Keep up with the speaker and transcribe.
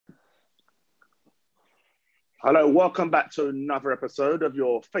Hello, welcome back to another episode of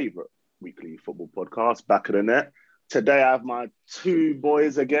your favourite weekly football podcast, Back of the Net. Today I have my two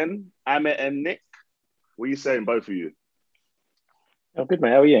boys again, Amit and Nick. What are you saying, both of you? Oh, good,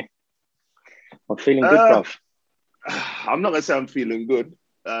 mate. How are you? I'm feeling good, bruv. I'm not going to say I'm feeling good.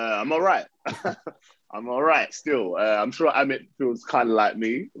 I'm all right. I'm all right still. I'm sure Amit feels kind of like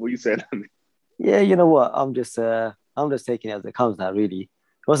me. What are you saying, Amit? Yeah, you know what? I'm just taking it as it comes now, really.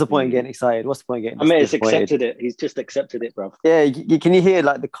 What's the point in getting excited? What's the point in getting He's disappointed? accepted it. He's just accepted it, bruv. Yeah, can you hear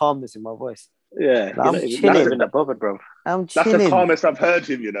like the calmness in my voice? Yeah, I'm not chilling. even that bothered, bruv. I'm That's chilling. the calmest I've heard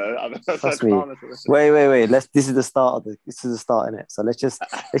him, you know. Trust me. Wait. This is the start in it. So let's just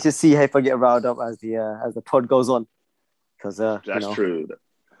see if I get riled up as the pod goes on. Because that's true.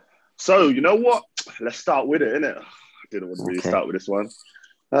 So you know what? Let's start with it, innit? I didn't want to really start with this one.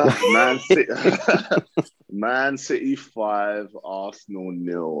 Man City 5, Arsenal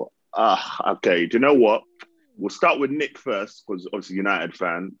 0. Okay. Do you know what? We'll start with Nick first, because obviously United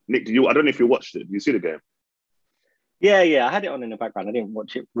fan. Nick, I don't know if you watched it. Did you see the game? Yeah. I had it on in the background. I didn't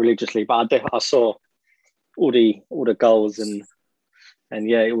watch it religiously, but I saw all the goals and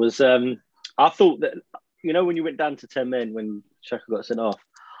yeah, it was. I thought that when you went down to 10 men when Xhaka got sent off,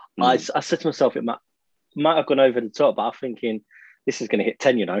 I said to myself it might have gone over the top, but I'm thinking this is going to hit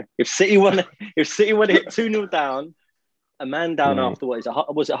 10. If City want to hit 2-0 down, a man down after what is it?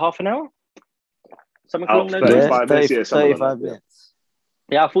 Was it half an hour? Something along those lines. 35 minutes.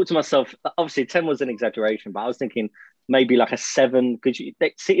 Yeah, I thought to myself, obviously 10 was an exaggeration, but I was thinking maybe like a 7, because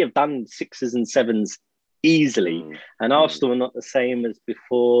City have done 6s and 7s easily, and Arsenal are not the same as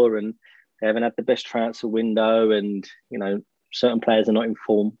before, and they haven't had the best transfer window, and certain players are not in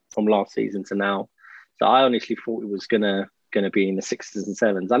form from last season to now. So I honestly thought it was gonna be in the 6s and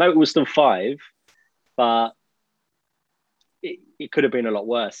 7s. I know it was still 5, but it could have been a lot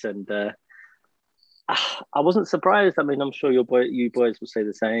worse, and I wasn't surprised. I mean, I'm sure you boys will say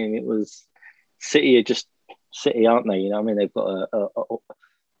the same. It was City are just City, aren't they? They've got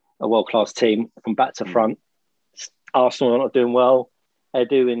a world-class team from back to front. Arsenal are not doing well.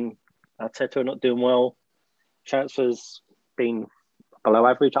 Edu and Arteta are not doing well. Transfers been below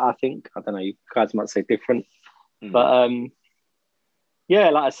average, I think. I don't know. You guys might say different. But, yeah,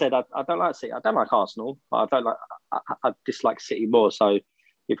 like I said, I don't like City. I don't like Arsenal, but I dislike City more. So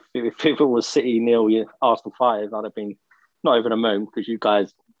if it was City 0, Arsenal 5, I'd have been not over the moon, because you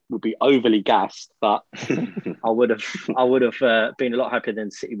guys would be overly gassed. But I would have been a lot happier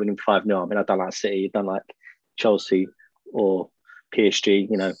than City winning 5-0. I mean, I don't like City. I don't like Chelsea or PSG.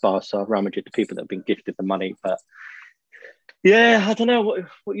 Barca, Real Madrid, the people that have been gifted the money. But yeah, I don't know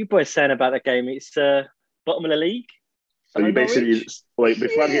what you boys saying about that game. It's bottom of the league. So you basically wait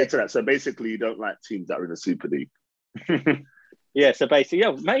before I get into that. So basically, you don't like teams that are in the Super League. Yeah, so basically,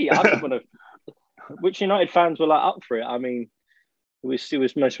 mate, I don't want to. Which United fans were like up for it? I mean, it was the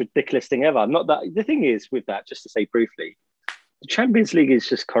most ridiculous thing ever. Not that the thing is with that, just to say briefly, the Champions League is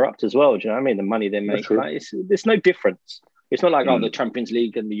just corrupt as well. Do you know what I mean? The money they make, there's no difference. It's not like the Champions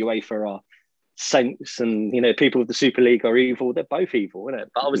League and the UEFA are saints, and people of the Super League are evil. They're both evil, isn't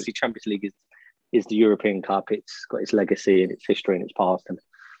it? But obviously, Champions League is the European Cup. It's got its legacy and its history and its past, and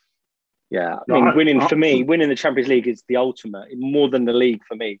yeah, winning the Champions League is the ultimate, more than the league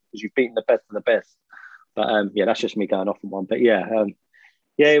for me, because you've beaten the best of the best. But yeah, that's just me going off on one. But yeah,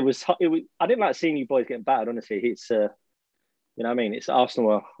 it was. I didn't like seeing you boys getting battered. Honestly, it's it's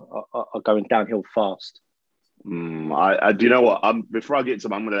Arsenal are going downhill fast. I do you know what? Before I get into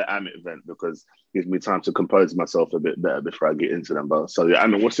them, I'm going to Amit event, because it gives me time to compose myself a bit better before I get into them. But so yeah,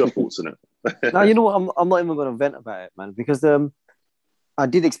 Amit, what's your thoughts on it? Now you know what? I'm not even going to vent about it, man, because I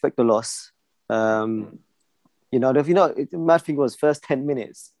did expect a loss. The mad thing was, first 10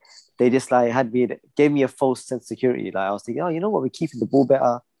 minutes, they just gave me a false sense of security. Like I was thinking, we're keeping the ball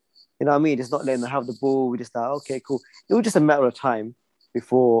better. You know what I mean? Just not letting them have the ball. We just okay, cool. It was just a matter of time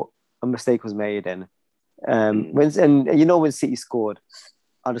before a mistake was made. And when City scored,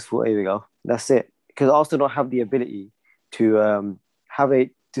 I just thought, here we go. That's it. Because Arsenal don't have the ability to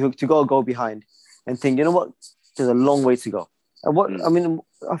to go a goal behind and think, you know what? There's a long way to go. And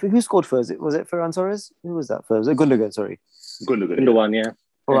I think who scored first? Was it Ferran Torres? Who was that first? Gundogan, sorry. Gundogan, yeah.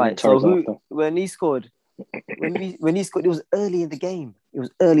 All right. So when he scored, it was early in the game. It was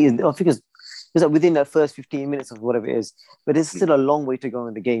early I think it was within that first 15 minutes of whatever it is. But there's still a long way to go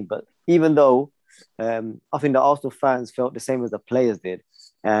in the game. But even though I think the Arsenal fans felt the same as the players did,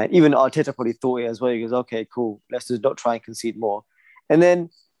 and even Arteta probably thought it as well. He goes, okay, cool. Let's just not try and concede more. And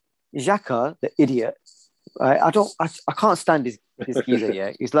then Xhaka, the idiot, I can't stand his geezer.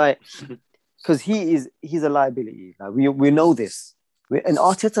 Yeah, it's like, because he's a liability. Like we know this, and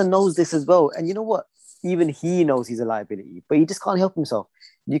Arteta knows this as well. And you know what? even he knows he's a liability, but he just can't help himself.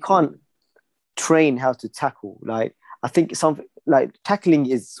 You can't train how to tackle. Like, I think something like tackling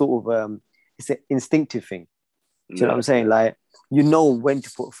is sort of it's an instinctive thing. Do you know what I'm saying? Like, you know when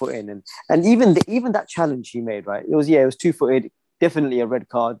to put a foot in, and even that challenge he made, right? It was 2-footed, definitely a red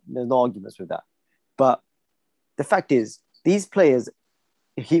card. There's no arguments with that. But the fact is, these players,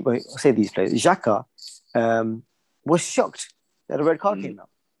 Xhaka was shocked that a red card came out.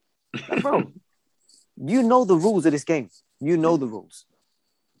 Like, bro, you know the rules of this game. You know the rules,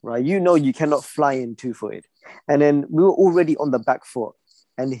 right? You know you cannot fly in 2-footed. And then we were already on the back foot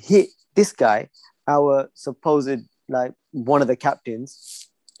and hit this guy, our supposed, like, one of the captains,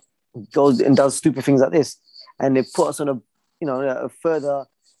 goes and does stupid things like this. And it put us on a further,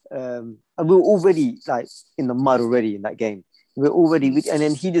 and we were already, like, in the mud already in that game. And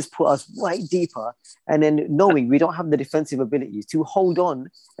then he just put us way deeper. And then knowing we don't have the defensive abilities to hold on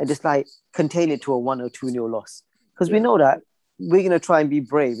and just, like, contain it to a 1 or 2-0 loss. Because we know that we're going to try and be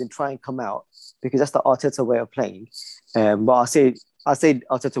brave and try and come out, because that's the Arteta way of playing. But I say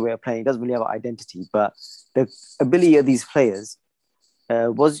Arteta way of playing. It doesn't really have an identity, but the ability of these players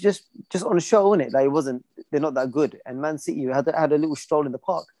was just on a show, isn't it? Like, they're not that good. And Man City had a little stroll in the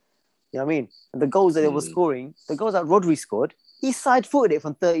park. You know what I mean? And the goals that they were scoring, the goals that Rodri scored, he side-footed it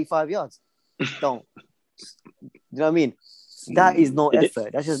from 35 yards. Don't. You know what I mean? That is no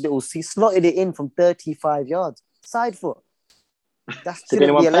effort. That's just he slotted it in from 35 yards. Side foot. That did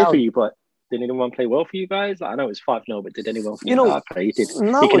anyone play for you, but did anyone play well for you guys? Like, I know it's 5-0, but did anyone for you? Okay, he did.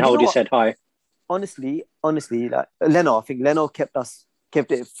 No, he can hold his head high. Honestly, like Leno, I think Leno kept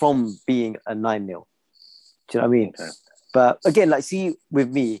it from being a 9-0. Do you know what I mean? Okay. But again, like, see,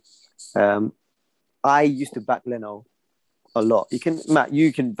 with me, I used to back Leno a lot. Matt,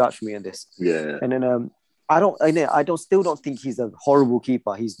 you can vouch for me on this. Yeah. And then I still don't think he's a horrible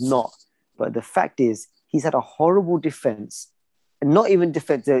keeper. He's not. But the fact is, he's had a horrible defense, and not even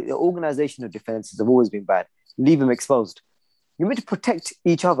defense. The organization of defenses have always been bad. Leave him exposed. You're meant to protect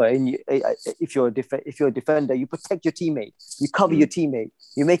each other, and if you're a defender, you protect your teammate. You cover your teammate.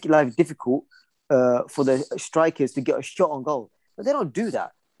 You make life difficult for the strikers to get a shot on goal. But they don't do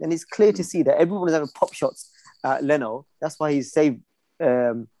that. And it's clear to see that everyone is having pop shots at Leno. That's why his save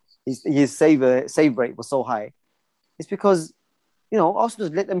rate was so high. It's because, Arsenal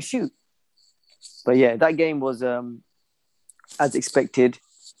let them shoot. But yeah, that game was as expected.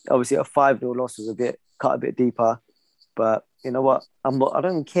 Obviously, a 5-0 loss was cut a bit deeper. But you know what? I don't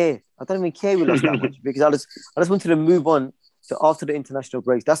even care. I don't even care we lost that much, because I just wanted to move on to after the international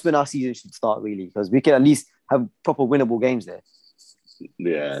breaks. That's when our season should start, really, because we can at least have proper winnable games there.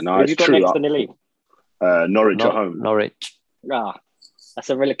 Yeah, no, it's true. Next in the league? Norwich at home. Norwich. That's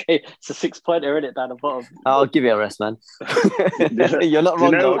a relegation. It's a 6-pointer, isn't it, down the bottom? I'll give you a rest, man. You're not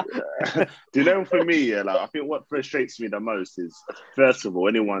wrong, though. Do you know, for me, I think what frustrates me the most is, first of all,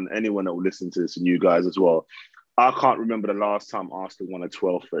 anyone that will listen to this, and you guys as well, I can't remember the last time Arsenal won a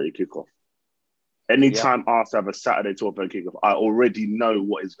 12:30 kickoff. Anytime Arsenal have a Saturday 12:30 kickoff, I already know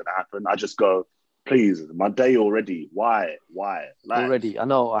what is going to happen. I just go, please, my day already. Why? Like, already, I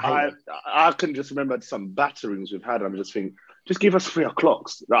know. I can just remember some batterings we've had. I'm just thinking, just give us 3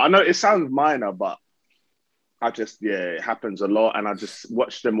 o'clocks. I know it sounds minor, but it happens a lot. And I just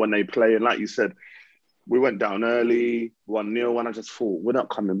watch them when they play. And like you said, we went down early, 1-0, and I just thought, we're not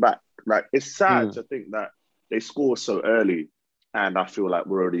coming back. Like, it's sad to think that they score so early, and I feel like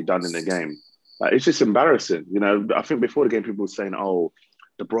we're already done in the game. Like, it's just embarrassing. I think before the game, people were saying, oh,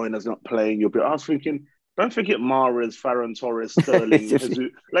 De Bruyne's not playing. I was thinking, don't forget Mahrez, Ferran Torres, Sterling, Jesus.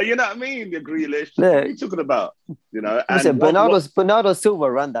 Like, you know what I mean? The Grealish. Yeah. What are you talking about? Listen, Bernardo Silva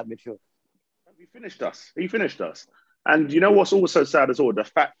ran that midfield. He finished us. And you know what's also sad as well? The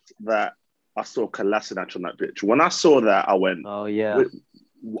fact that I saw Kolasinac on that pitch. When I saw that, I went, oh, yeah.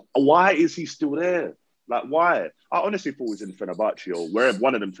 Why is he still there? Like, why? I honestly thought he was in Fenerbahce or wherever,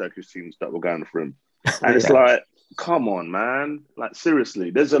 one of them Turkish teams that were going for him. And it's like, come on, man. Like,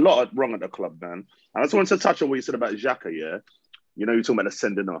 seriously, there's a lot wrong at the club, man. And I just wanted to touch on what you said about Xhaka, yeah? You're talking about the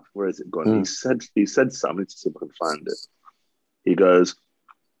sending off. Where is it gone? He said something, to see if I can find it. He goes,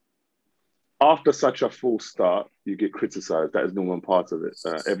 after such a false start, you get criticised. That is no one part of it.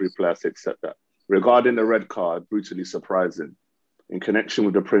 Every player has to accept that. Regarding the red card, brutally surprising. In connection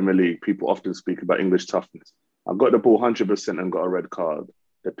with the Premier League, people often speak about English toughness. I got the ball 100% and got a red card.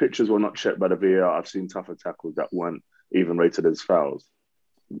 The pictures were not checked by the VAR. I've seen tougher tackles that weren't even rated as fouls.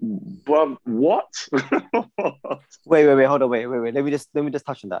 But what? Wait, hold on, wait. Let me just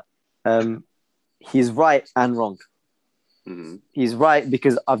touch on that. He's right and wrong. Mm-hmm. He's right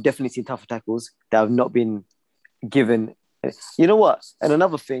because I've definitely seen tougher tackles that have not been given. You know what? And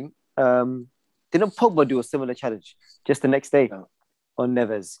another thing, Didn't Pogba do a similar challenge just the next day on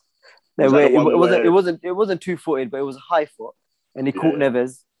Neves? Was that the one where- It wasn't 2-footed, but it was a high foot, and he caught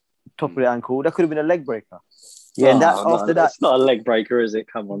Neves top of the ankle. That could have been a leg breaker. Yeah, and after that, it's not a leg breaker, is it?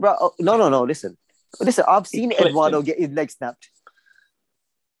 Come on, bro. No. Listen. I've seen Eduardo get his leg snapped.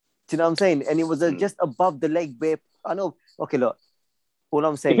 Do you know what I'm saying? And it was just above the leg. I know. Okay, look. All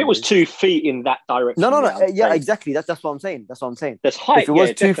I'm saying. If it was 2 feet in that direction, no. Yeah, exactly. That's what I'm saying. There's height. If it was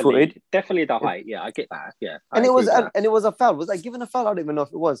 2-footed, definitely the height. Yeah, I get that. Yeah, and it was a foul. Was I given a foul? I don't even know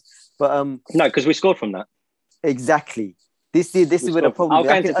if it was. But no, because we scored from that. Exactly. This is where the problem. I'll go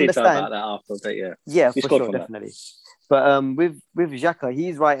I into can detail understand about that after, but yeah, for sure, definitely. But with Xhaka,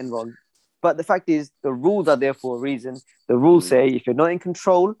 he's right and wrong. But the fact is, the rules are there for a reason. The rules say if you're not in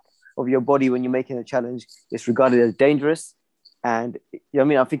control of your body when you're making a challenge, it's regarded as dangerous. And you know what I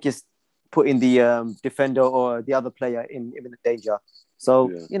mean, I think it's putting the defender or the other player in imminent danger.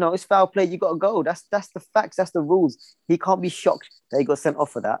 So it's foul play. You got to go. That's the facts. That's the rules. He can't be shocked that he got sent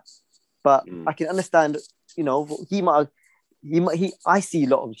off for that. But I can understand. He might. I see a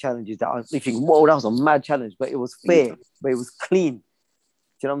lot of challenges that I think, whoa, that was a mad challenge, but it was fair, but it was clean. Do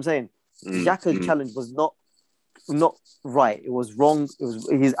you know what I'm saying? Xhaka's challenge was not right. It was wrong.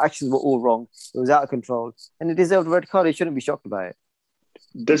 His actions were all wrong. It was out of control, and he deserved a red card. He shouldn't be shocked about it.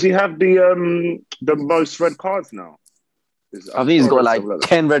 Does he have the most red cards now? I think he's got like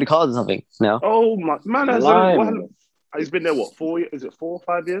 10 red cards or something now. Oh my man! He's been there, what, 4 years? Is it 4 or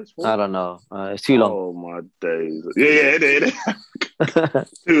 5 years? 4? I don't know. It's too long. Oh, my days. Yeah, it is.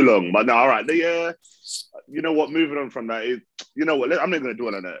 Too long. But no, all right. You know what? Moving on from that is, you know what? I'm not going to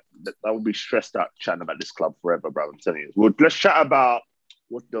dwell on it. I will be stressed out chatting about this club forever, bro. I'm telling you. Well, let's chat about,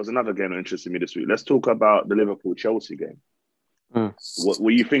 there was another game that interested me this week. Let's talk about the Liverpool-Chelsea game. What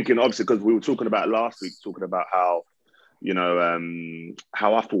were you thinking? Obviously, because we were talking about last week, talking about how,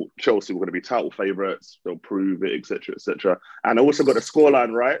 how I thought Chelsea were going to be title favourites. They'll prove it, etc., etc. And I also got the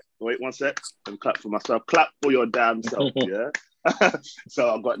scoreline right. Wait 1 sec. And clap for myself. Clap for your damn self, yeah?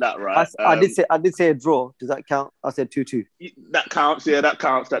 So I got that right. I did say a draw. Does that count? I said 2-2. That counts. Yeah, that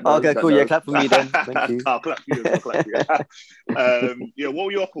counts. That does, okay, that cool. does. Yeah, clap for me then. Thank you. I'll clap for you. What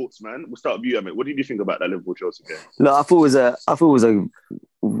were your thoughts, man? We'll start with you, Amit. What did you think about that Liverpool-Chelsea game? Look, I thought it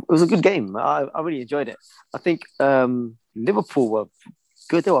was a good game. I really enjoyed it. I think Liverpool were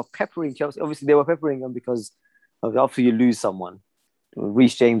good. They were peppering Chelsea. Obviously, they were peppering them because after you lose someone,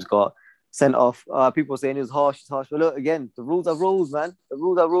 Reece James got sent off. People saying it was harsh. It's harsh. But look, again, the rules are rules, man. The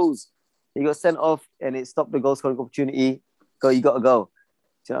rules are rules. He got sent off and it stopped the goal scoring opportunity. You got to go.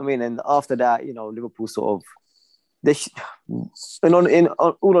 Do you know what I mean? And after that, Liverpool sort of, in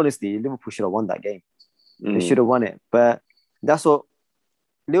all honesty, Liverpool should have won that game. They should have won it. But that's what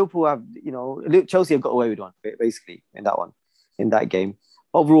Liverpool have, Chelsea have got away with one, basically, in that game.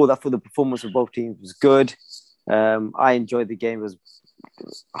 Overall, I thought the performance of both teams was good. I enjoyed the game. It was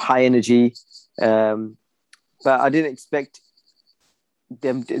high energy. But I didn't expect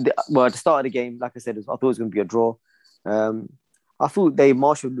them at the start of the game, like I said, I thought it was going to be a draw. I thought they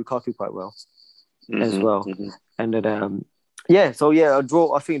marshaled Lukaku quite well as well. And then, a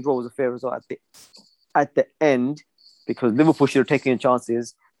draw. I think draw was a fair result at the end, because Liverpool should have taken your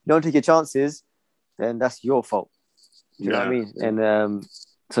chances. You don't take your chances, then that's your fault. Do you know what I mean? And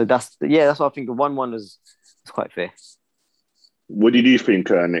so that's what I think. The 1-1 was quite fair. What did you think,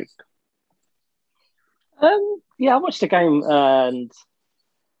 Nick? I watched the game and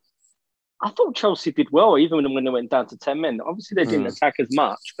I thought Chelsea did well, even when they went down to 10 men. Obviously, they didn't attack as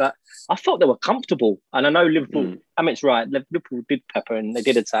much, but I thought they were comfortable. And I know Liverpool, Amit's right, Liverpool did pepper and they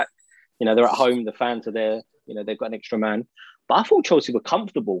did attack. They're at home, the fans are there, they've got an extra man. But I thought Chelsea were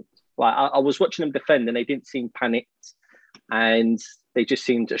comfortable. Like I was watching them defend and they didn't seem panicked and they just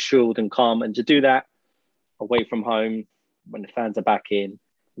seemed assured and calm. And to do that away from home, when the fans are back in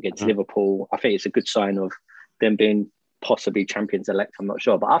against Liverpool, I think it's a good sign of them being possibly champions-elect, I'm not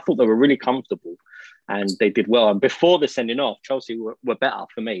sure. But I thought they were really comfortable and they did well. And before the sending off, Chelsea were better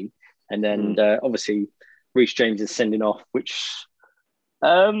for me. And then obviously Reece James is sending off, which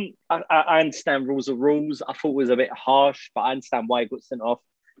I understand rules are rules. I thought it was a bit harsh, but I understand why he got sent off,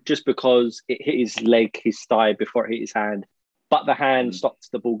 just because it hit his leg, his thigh before it hit his hand. But the hand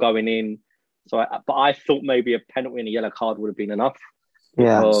stopped the ball going in. But I thought maybe a penalty and a yellow card would have been enough.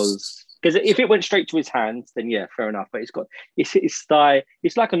 Because if it went straight to his hands, then yeah, fair enough. But it's hit his thigh.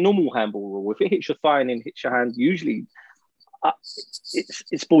 It's like a normal handball rule. If it hits your thigh and then hits your hand, usually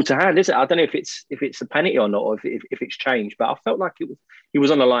it's ball to hand, is it? I don't know if it's a penalty or not, or if it's changed. But I felt like he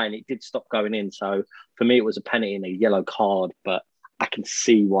was on the line. It did stop going in. So for me, it was a penalty and a yellow card. But I can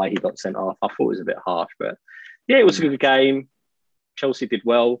see why he got sent off. I thought it was a bit harsh, but yeah, it was a good game. Chelsea did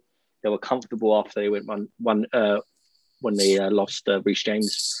well. They were comfortable after they went one when they lost Reece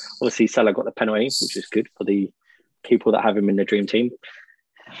James. Obviously, Salah got the penalty, which is good for the people that have him in the dream team.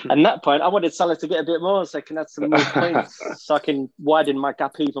 And that point, I wanted Salah to get a bit more so I can add some more points, so I can widen my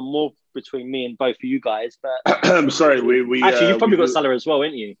gap even more between me and both of you guys. But I'm sorry, we actually, you've probably got Salah as well,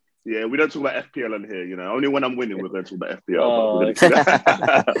 ain't you? Yeah, we don't talk about FPL on here. Only when I'm winning, we're going to talk about FPL. Oh, but we're going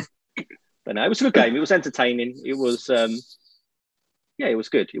to But no, it was a good game. It was entertaining. It was, it was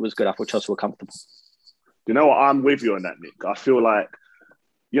good. It was good. I thought Chelsea were comfortable. You know what? I'm with you on that, Nick. I feel like,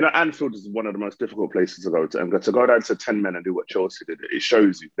 Anfield is one of the most difficult places to go to. And to go down to 10 men and do what Chelsea did, it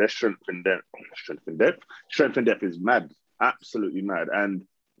shows you their strength and depth. Strength and depth is mad. Absolutely mad. And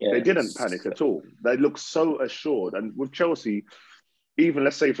they didn't panic at all. They looked so assured. And with Chelsea, even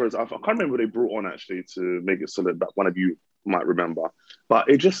let's say for us, I can't remember who they brought on actually to make it solid, but one of you might remember. But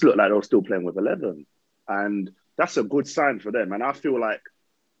it just looked like they were still playing with 11. And that's a good sign for them. And I feel like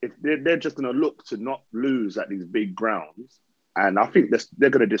if they're just going to look to not lose at these big grounds, and I think they're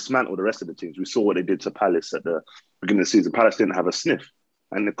going to dismantle the rest of the teams. We saw what they did to Palace at the beginning of the season. Palace didn't have a sniff.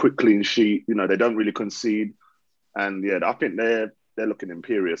 And the quick clean sheet, they don't really concede. And I think they're looking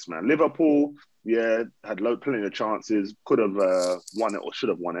imperious, man. Liverpool, had plenty of chances, could have won it or should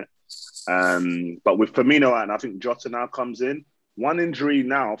have won it. But with Firmino and I think Jota now comes in, one injury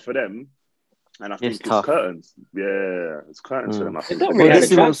now for them, and I think it's curtains. Yeah, it's curtains for them. I think.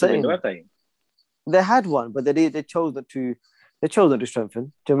 This is what I'm saying. They had one, but they chose not to. They chose not to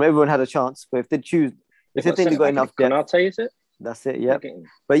strengthen. Everyone had a chance, but if they think they got enough depth, Konate, is it? That's it. Yeah. Okay.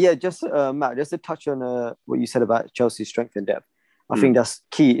 But yeah, just Matt, just to touch on what you said about Chelsea's strength and depth. I think that's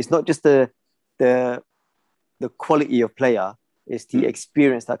key. It's not just the quality of player; it's the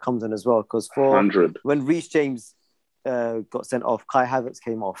experience that comes in as well. Because when Reece James got sent off, Kai Havertz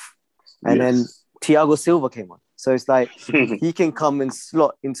came off, and then Thiago Silva came on. So it's like he can come and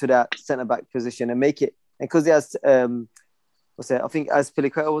slot into that centre back position and make it. And because he has, I think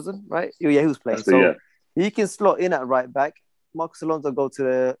Azpilicueta wasn't right. Yeah, he was playing. So he can slot in at right back. Marcos Alonso go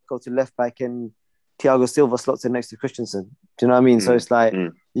to left back, and Thiago Silva slots in next to Christensen. Do you know what I mean? So it's like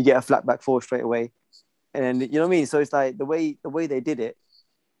you get a flat back four straight away, and you know what I mean. So it's like the way they did it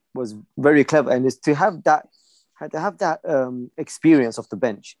was very clever, and to have that experience off the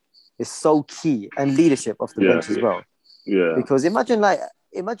bench is so key, and leadership off the bench as well. Yeah. Because imagine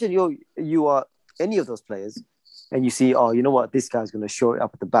you are any of those players, and you see, you know what, this guy's going to show it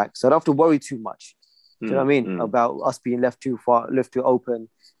up at the back, so I don't have to worry too much. Do you know what I mean? About us being left too far, left too open,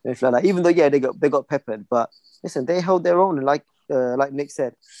 and like that. Even though they got peppered, but listen, they held their own. And like Nick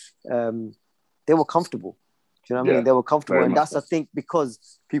said, they were comfortable. Do you know what I mean? They were comfortable, and that's I think because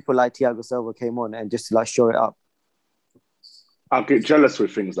people like Thiago Silva came on and just to show it up. I get jealous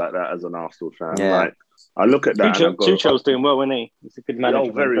with things like that as an Arsenal fan. Yeah. Like I look at that. Tuchel's doing well, isn't he? He's a good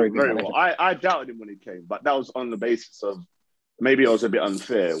manager. Very well. I doubted him when he came, but that was on the basis of maybe it was a bit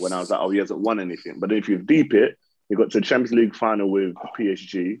unfair when I was like, he hasn't won anything. But if you deep it, he got to the Champions League final with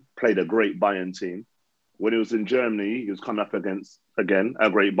PSG, played a great Bayern team. When he was in Germany, he was coming up against, again, a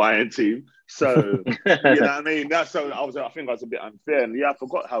great Bayern team. So, you know what I mean? I think I was a bit unfair. And I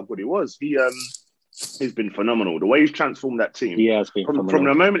forgot how good he was. He's been phenomenal. The way he's transformed that team. He has been phenomenal. From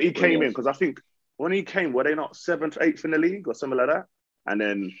the moment he came in, because I think when he came, were they not 7th, 8th in the league or something like that? And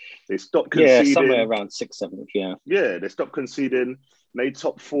then they stopped conceding. Yeah, somewhere around 6th, 7th, yeah. Yeah, they stopped conceding, made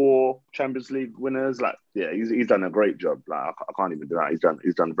top 4 Champions League winners. He's done a great job. I can't even do that.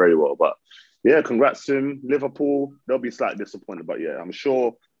 He's done very well. But yeah, congrats to him. Liverpool, they'll be slightly disappointed, but yeah, I'm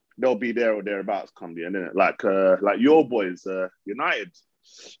sure they'll be there or thereabouts come the end, innit? Like your boys, United.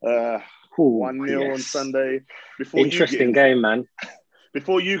 1-0 on Sunday. Interesting game, man.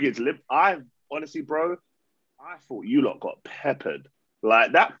 Before you get to live, honestly, bro, I thought you lot got peppered.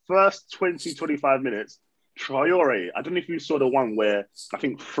 Like that first 20, 25 minutes, Traore, I don't know if you saw the one where I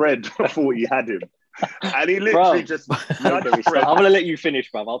think Fred thought he had him. And he literally just nudged Fred. I'm going to let you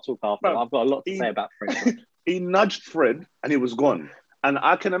finish, bruv. I'll talk after. I've got a lot to say about Fred. He nudged Fred and he was gone. And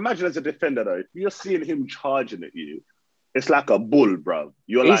I can imagine as a defender, though, if you're seeing him charging at you, it's like a bull, bruv.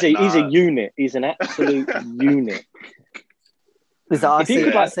 He's a unit. He's an absolute unit. If he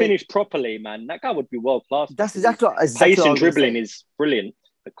could finish properly, man, that guy would be world class. That's exactly pace and dribbling is brilliant.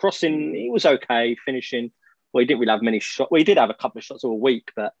 The crossing, he was okay. Finishing, well, he didn't really have many shots. Well, he did have a couple of shots all week,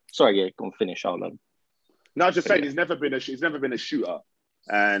 but go on, finish. Hold on. No, I'm just saying he's never been a shooter,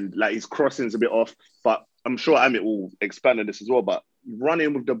 and his crossing's a bit off. But I'm sure Amit will expand on this as well. But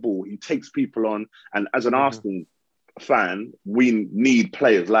running with the ball, he takes people on, and as an Arsenal fan, we need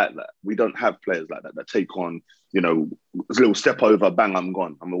players like that. We don't have players like that take on, a little step over, bang, I'm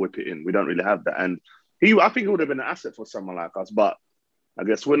gone, I'm gonna whip it in. We don't really have that. And I think he would have been an asset for someone like us. But I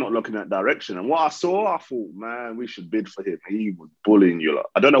guess we're not looking at direction. And what I saw, I thought, man, we should bid for him. He was bullying you lot.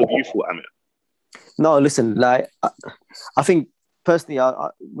 I don't know what you thought, Amit. No, listen, like I think personally,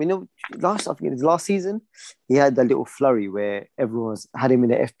 we know I think it was last season, he had that little flurry where everyone had him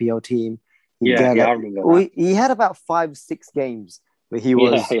in the FPL team. I remember that. He had about 5-6 games where he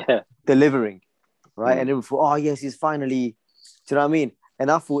was delivering, right? And then we thought, oh yes, he's finally. Do you know what I mean?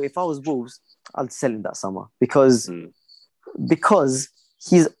 And I thought if I was Wolves, I'd sell him that summer because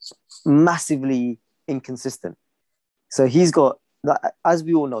he's massively inconsistent. So he's got, as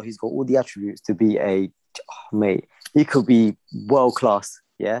we all know, he's got all the attributes to be mate. He could be world class,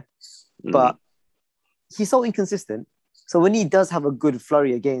 yeah. But he's so inconsistent. So when he does have a good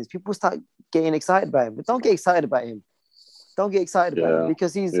flurry of games, people start getting excited about him. But don't get excited about him. Don't get excited about him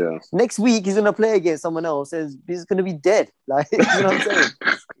because next week he's gonna play against someone else and he's gonna be dead. Like you know what I'm saying?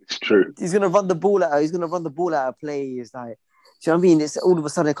 It's true. He's gonna run the ball out. He's gonna run the ball out of play. It's like, do you know what I mean? It's all of a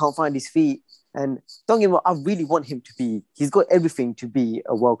sudden I can't find his feet. And don't get me wrong, I really want him to be. He's got everything to be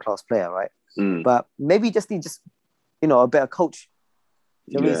a world class player, right? But maybe he just needs a better coach.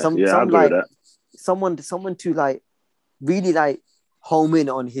 You know what I mean? I agree with that. Someone to like really like home in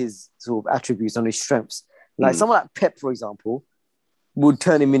on his sort of attributes, on his strengths. Like someone like Pep, for example, would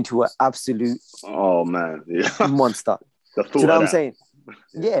turn him into an absolute monster. Do you know what I'm saying?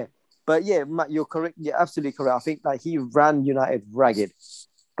 Yeah. But yeah, Matt, you're correct. You're absolutely correct. I think like he ran United ragged.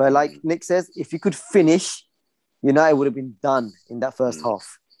 But like Nick says, if you could finish, United would have been done in that first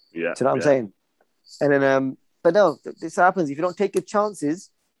half. Yeah. Do you know what I'm saying? And then but no, this happens. If you don't take your chances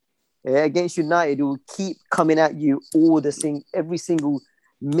against United, who will keep coming at you every single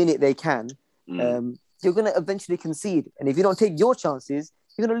minute they can, you're going to eventually concede. And if you don't take your chances,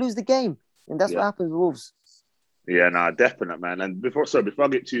 you're going to lose the game. And that's what happens with Wolves. Yeah, no, definite, man. And before I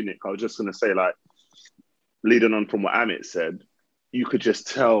get to you, Nick, I was just going to say, like, leading on from what Amit said, you could just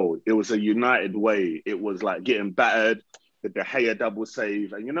tell it was a United way. It was like getting battered, the De Gea double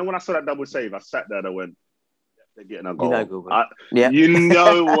save. And when I saw that double save, I sat there and I went, they're getting a goal. You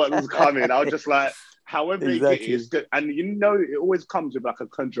know what was coming. I was just like, however they get it, it's good. And it always comes with like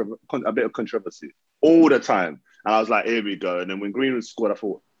a bit of controversy all the time. And I was like, here we go. And then when Greenwood scored, I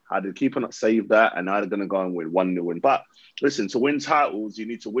thought, how did the keeper not save that? And now they're going to go and win 1-0 win. But listen, to win titles, you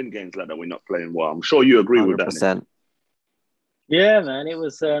need to win games like that. We're not playing well. I'm sure you agree 100%. With that. Nick. Yeah, man. It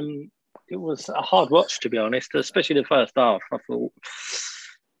was a hard watch, to be honest, especially the first half. I thought,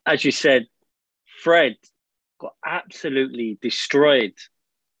 as you said, Fred got absolutely destroyed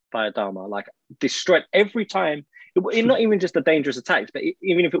by Adama, like destroyed every time. Not even just the dangerous attacks, but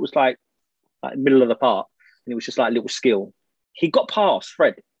even if it was like middle of the park and it was just like a little skill, he got past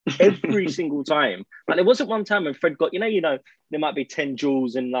Fred every single time. Like there wasn't one time when Fred got, there might be 10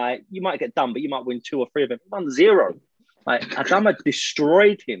 duels and like you might get done, but you might win 2 or 3 of them. He won 0. Like Adama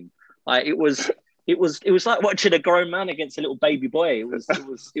destroyed him. Like it was like watching a grown man against a little baby boy. It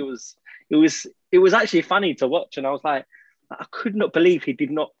was actually funny to watch, and I was like, I could not believe he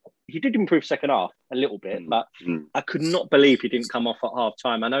did improve second half a little bit, but I could not believe he didn't come off at half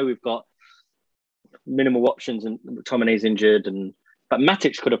time. I know we've got minimal options and McTominay's injured, but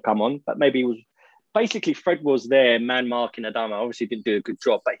Matic could have come on, but maybe Fred was there, man marking Adama. Obviously didn't do a good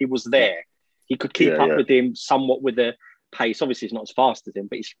job, but he was there. He could keep up with him somewhat with the pace. Obviously he's not as fast as him,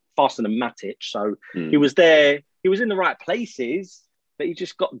 but he's faster than Matic. So he was there. He was in the right places, but he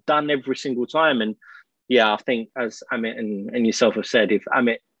just got done every single time. And yeah, I think as Amit and yourself have said, if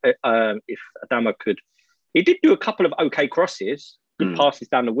Adama could, he did do a couple of okay crosses, good passes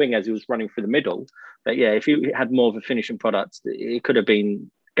down the wing as he was running through the middle. But yeah, if he had more of a finishing product, it could have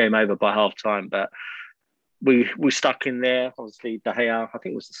been game over by half time. But we stuck in there. Obviously, De Gea, I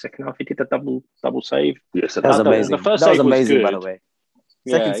think it was the second half, he did a double save. Yes, that was amazing. The first that was save amazing, was by good. the way.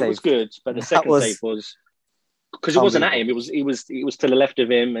 Second save was good, but the second save was because it wasn't at him. It was to the left of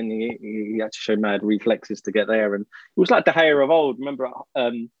him, and he had to show mad reflexes to get there. And it was like De Gea of old. Remember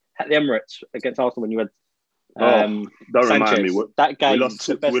at the Emirates against Arsenal when you had don't Sanchez. remind me. That game,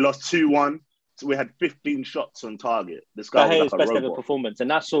 we lost 2-1. So we had 15 shots on target. This guy was like a best robot. ever performance,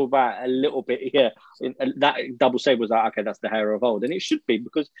 and that's all about a little bit here. That double save was like, okay, that's De Gea of old, and it should be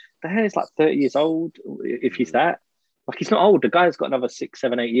because De Gea is like 30 years old, if he's that. Like he's not old. The guy's got another 6,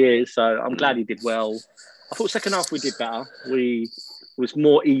 7, 8 years. So I'm glad he did well. I thought second half we did better. It was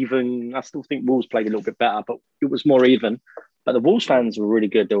more even. I still think Wolves played a little bit better, but it was more even. But the Wolves fans were really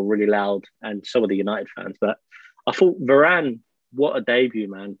good. They were really loud, and so were the United fans. But I thought Varane, what a debut,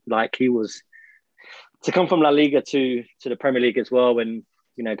 man! Like he was to come from La Liga to the Premier League as well, and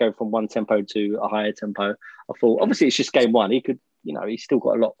go from one tempo to a higher tempo. I thought obviously it's just game one. He could, he's still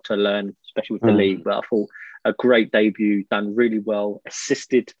got a lot to learn, especially with the league. But I thought a great debut, done really well,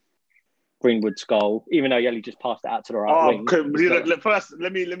 assisted Greenwood's goal, even though he only just passed it out to the right wing. First,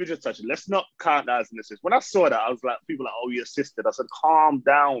 let me just touch it. Let's not count that as an assist. When I saw that, I was like, people are like, oh, you assisted. I said, calm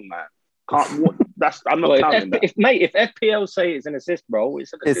down, man. I'm not counting that. If FPL say it's an assist, bro,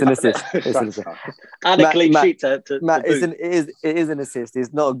 it's an assist. It's an assist. And a clean sheet to Matt, it is an assist.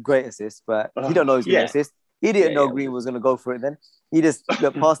 It's not a great assist, but he don't know he's going to assist. He didn't know Green was going to go for it then. He just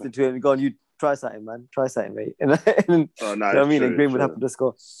passed it to him and gone, you try something, man. Try something, mate. And no, you know what I mean? And Green would happen to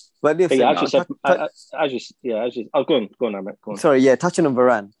score. But listen, go on, Amit. Go on. Sorry, touching on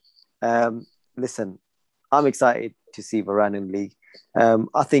Varane. Listen, I'm excited to see Varane in the league.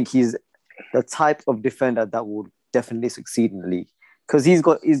 I think he's the type of defender that will definitely succeed in the league because he's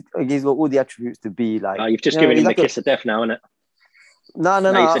got all the attributes to be like. You've just given him the kiss of death now, innit? No.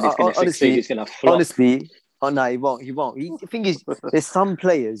 Honestly, he won't. The thing is, there's some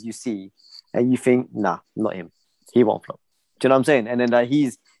players you see and you think, nah, not him. He won't flop. Do you know what I'm saying? And then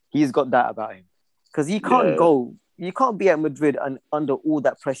he's got that about him because he can't go. You can't be at Madrid and under all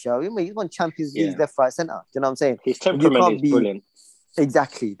that pressure. He's won Champions League left, right, centre. Do you know what I'm saying? His temperament is brilliant.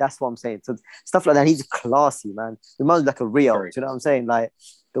 Exactly, that's what I'm saying. So stuff like that, he's classy, man. Reminds me like a Rio. Do you know what I'm saying? Like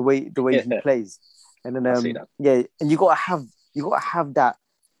the way he plays, and then and you gotta have that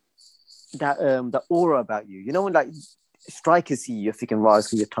aura about you. You know when like strikers see you, you're thinking, right, it's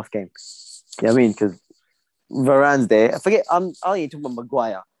gonna be a tough game. You know what I mean? Because Varane's there. I ain't talking about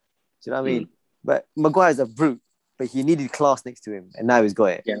Maguire. Do you know what I mean? But Maguire's a brute, but he needed class next to him, and now he's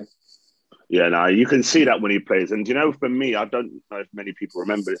got it. Yeah, no, you can see that when he plays. And, for me, I don't know if many people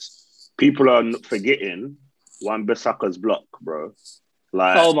remember this. People are forgetting Wan-Bissaka's block, bro.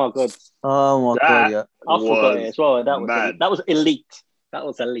 Like, oh, my God. Yeah. I forgot it as well. That was elite. That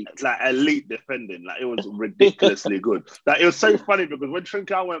was elite. Like, elite defending. Like, it was ridiculously good. Like, it was so funny because when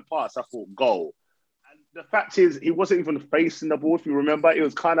Trincao went past, I thought, goal. The fact is, he wasn't even facing the ball. If you remember, it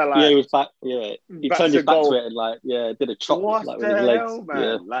was kind of like he was back. Yeah, he turned his back to it and did a chop what like the with his legs. hell,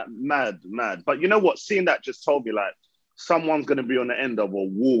 man? Like mad. But you know what? Seeing that just told me like someone's going to be on the end of a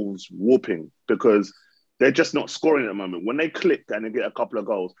Wolves whooping because they're just not scoring at the moment. When they click and they get a couple of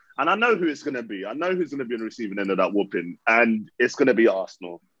goals, and I know who it's going to be. I know who's going to be on the receiving end of that whooping, and it's going to be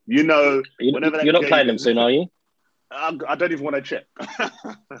Arsenal. Whenever you're not playing them soon, are you? I don't even want to check.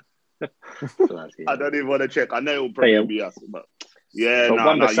 I don't even want to check. I know it will probably be us, but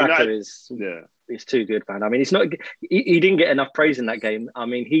Wan-Bissaka is too good, man. I mean, it's not. He didn't get enough praise in that game. I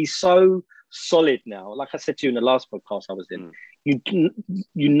mean, he's so solid now. Like I said to you in the last podcast I was in,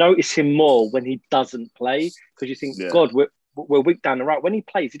 you notice him more when he doesn't play because you think, God, we're weak down the right. When he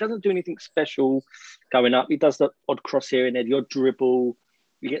plays, he doesn't do anything special going up. He does the odd cross here and there, the odd dribble.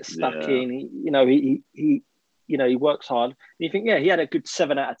 You get stuck in. He works hard. And you think, he had a good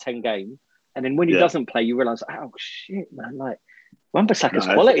 7 out of 10 game. And then when he doesn't play, you realise, oh shit, man, like Wan-Bissaka's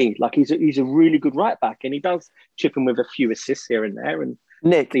quality. Like he's a really good right back, and he does chip in with a few assists here and there, and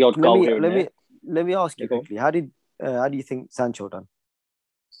Nick, the odd goal here and there. Let me ask you quickly. How do you think Sancho done?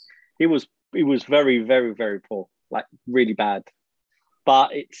 He was very, very, very poor, like really bad.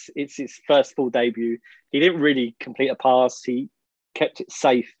 But it's his first full debut. He didn't really complete a pass. He kept it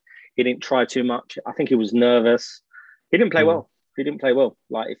safe. He didn't try too much. I think he was nervous. He didn't play well.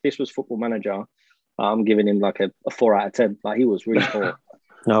 Like if this was Football Manager, I'm giving him like a 4 out of 10. Like he was really poor.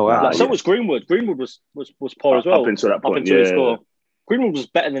 No, wow. So was Greenwood. Greenwood was poor as well. Up until that point, up until he scored. Greenwood was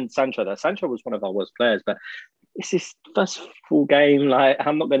better than Sancho. Though Sancho was one of our worst players, but it's his first full game. Like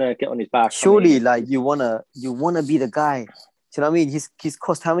I'm not gonna get on his back. Surely, like you wanna be the guy. Do you know what I mean? He's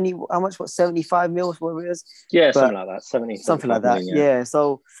cost how much? What 75 mils? Whatever it is. Yeah, something like that. 70. Something like that. Million, yeah.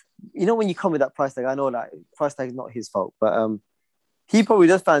 So when you come with that price tag, I know like price tag is not his fault, but he probably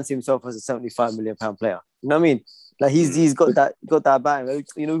does fancy himself as a 75 million pound player. You know what I mean? Like he's got that about him.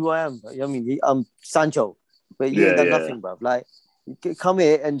 You know who I am? You know what I mean? I'm Sancho, but you ain't done nothing, bruv. Like come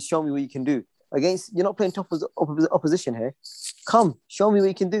here and show me what you can do. You're not playing top opposition here. Come, show me what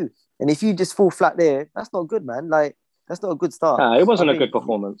you can do. And if you just fall flat there, that's not good, man. Like that's not a good start. It wasn't a good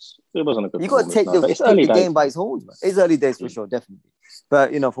performance. You got to take the game by its horns, man. It's early days for sure, definitely.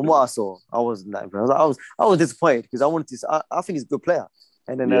 But from what I saw, I wasn't that impressed. I was disappointed because I wanted to. I think he's a good player,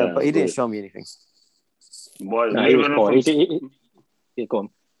 and then but he didn't show me anything. He was poor. Go on.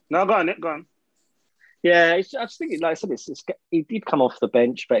 No, go on, Nick. Go on. Yeah, I just think, like I said, he did come off the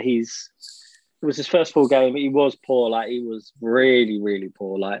bench, but it was his first full game. He was poor. Like he was really, really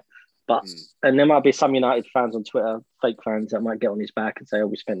poor. Like, and there might be some United fans on Twitter, fake fans, that might get on his back and say, "Oh,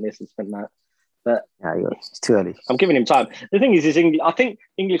 we spent this and spent that." But it's too early. I'm giving him time. The thing is I think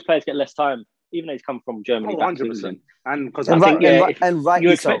English players get less time, even though he's come from Germany. 100%. And because I think and right,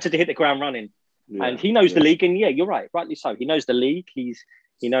 you're expected to hit the ground running. And he knows the league, and you're right, rightly so. He knows the league. He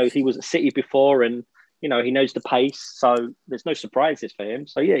was at City before, and he knows the pace. So there's no surprises for him.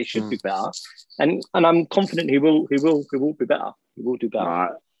 So he should be better, and I'm confident he will be better. He will do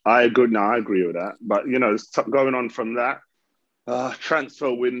better. I agree. No, I agree with that. But going on from that.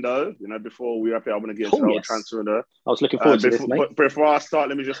 Transfer window. Before we wrap it, I want to get into the transfer window. I was looking forward to this, mate. But before I start,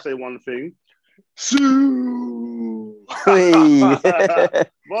 let me just say one thing. Sue! Boy,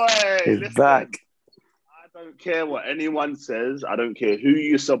 listen, back. I don't care what anyone says. I don't care who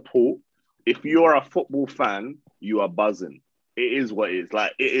you support. If you're a football fan, you are buzzing. It is what it is.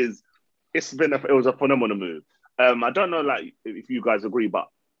 Like, it is. It was a phenomenal move. I don't know, like, if you guys agree, but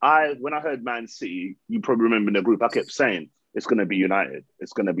when I heard Man City, you probably remember in the group, I kept saying, it's going to be United.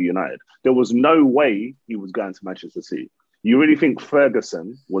 It's going to be United. There was no way he was going to Manchester City. You really think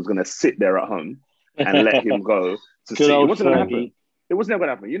Ferguson was going to sit there at home and let him go to City? It wasn't going to happen. It was never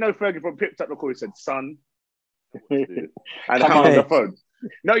going to happen. Ferguson picked up the call. He said, "Son," and hung up the phone.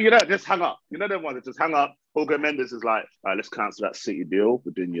 No, just hang up. Them ones that just hang up. Jorge Mendes is like, all right, let's cancel that City deal.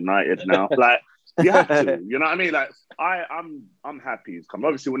 We're doing United now. Like, you have to. You know what I mean? Like, I'm happy he's come.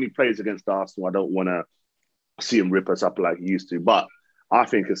 Obviously, when he plays against Arsenal, I don't want to see him rip us up like he used to. But I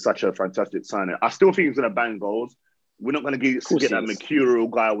think it's such a fantastic signing. I still think he's going to bang goals. We're not going to get that mercurial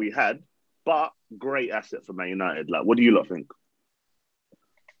guy we had, but great asset for Man United. Like, what do you lot think?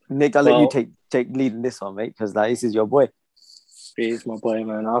 Nick, I'll let you take lead in this one, mate, because this is your boy. He's my boy,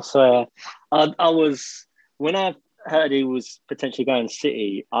 man. I swear. I was, when I heard he was potentially going to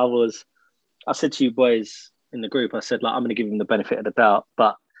City, I said to you boys in the group, I said, like, I'm going to give him the benefit of the doubt.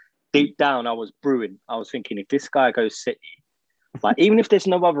 But deep down, I was brewing. I was thinking, if this guy goes City, like, even if there's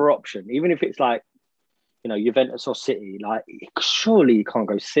no other option, even if it's like, Juventus or City, like, surely you can't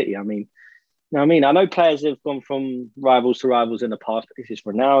go City. I mean, I know players have gone from rivals to rivals in the past, but this is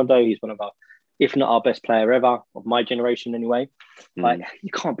Ronaldo. He's one of our, if not our best player ever, of my generation anyway. Like,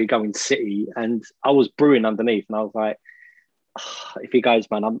 you can't be going City. And I was brewing underneath, and I was like, if he goes,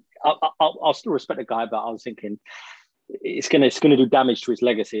 man, I'll still respect the guy, but I was thinking it's gonna do damage to his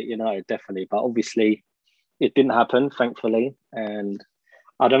legacy at United, definitely. But obviously, it didn't happen, thankfully. And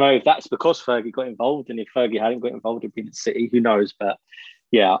I don't know if that's because Fergie got involved, and if Fergie hadn't got involved, it'd been at City. Who knows? But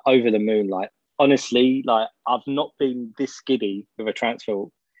yeah, over the moon. Like, honestly, like, I've not been this giddy with a transfer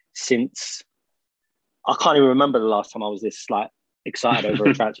since, I can't even remember the last time I was this, like, excited over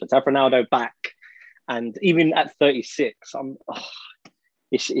a transfer. To have Ronaldo back, and even at 36,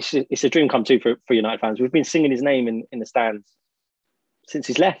 it's a dream come true for United fans. We've been singing his name in the stands since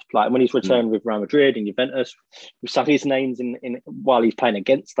he's left. Like, when he's returned with Real Madrid and Juventus, we've sung his names in while he's playing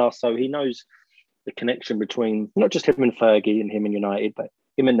against us. So he knows the connection between not just him and Fergie and him and United, but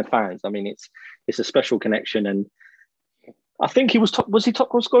him and the fans. I mean, it's a special connection. And I think he was he top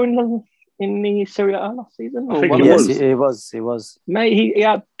goal scorer in the Serie A last season? I think he was. Mate, he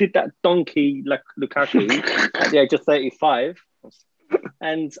did that donkey like Lukaku at the age of 35.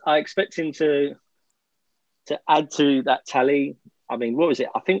 And I expect him to add to that tally. I mean, what was it?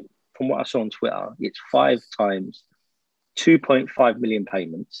 I think from what I saw on Twitter, it's 5 times 2.5 million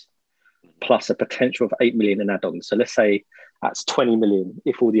payments plus a potential of 8 million in add-ons. So let's say that's 20 million.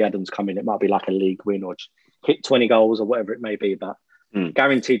 If all the add-ons come in, it might be like a league win or hit 20 goals or whatever it may be, but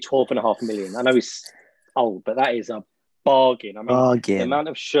guaranteed 12.5 million. I know he's old, but that is a bargain. I mean, the amount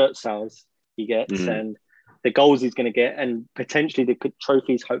of shirt sales he gets and the goals he's going to get, and potentially the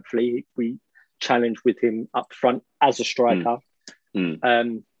trophies, hopefully, we challenge with him up front as a striker.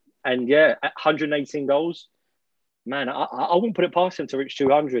 And yeah, at 118 goals, man, I wouldn't put it past him to reach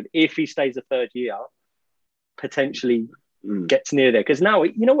 200 if he stays a third year, potentially gets near there. Because now,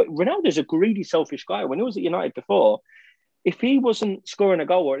 you know what, Ronaldo's a greedy, selfish guy. When he was at United before, if he wasn't scoring a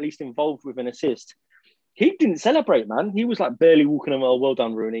goal or at least involved with an assist, he didn't celebrate, man. He was like barely walking on, well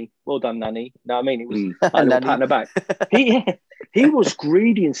done, Rooney. Well done, Nanny. You know what I mean? It was like a little pat on the back. He was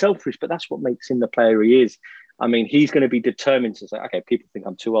greedy and selfish, but that's what makes him the player he is. I mean, he's going to be determined to say, okay, people think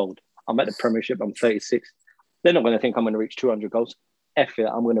I'm too old. I'm at the Premiership. I'm 36. They're not going to think I'm going to reach 200 goals. F it,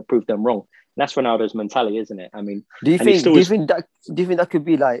 I'm going to prove them wrong. And that's Ronaldo's mentality, isn't it? I mean, do you think that could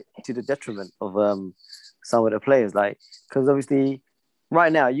be like to the detriment of some of the players? Like, because obviously,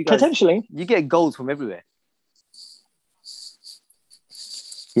 right now, you guys potentially you get goals from everywhere.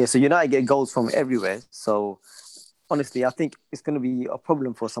 Yeah, so United get goals from everywhere. So honestly, I think it's going to be a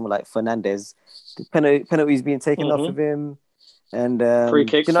problem for someone like Fernandes. The penalties being taken off of him, and free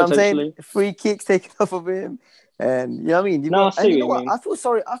kicks. You know what I'm saying? Free kicks taken off of him, and you know what I mean. You know what? I feel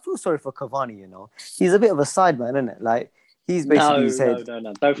sorry for Cavani. You know, he's a bit of a side man, isn't it? Like, he's basically said,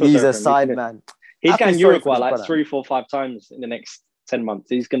 no. Don't feel he's sorry a for him. side man. He's going Uruguay like 3, 4, 5 times in the next 10 months.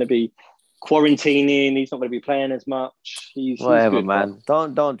 He's going to be quarantining. He's not going to be playing as much. Whatever, he's good, man.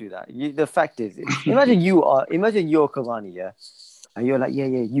 Don't do that. The fact is, imagine you're Cavani, yeah, and you're like,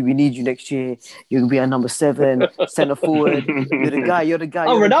 we need you next year. You're gonna be our number 7, centre forward. You're the guy.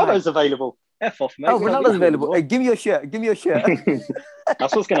 Oh, Ronaldo's available. F off, mate. Oh, Ronaldo's available. Hey, give me your shirt.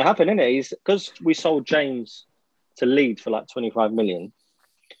 That's what's going to happen, isn't it? He's because we sold James to Leeds for like 25 million.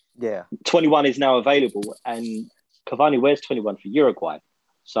 Yeah, 21 is now available, and Cavani wears 21 for Uruguay.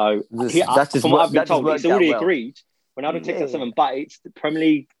 So from what I've been told, it's already agreed. Ronaldo takes that 7, but it's the Premier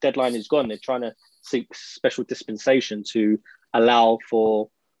League deadline is gone. They're trying to seek special dispensation to allow for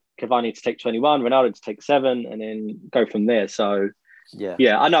Cavani to take 21, Ronaldo to take 7, and then go from there. So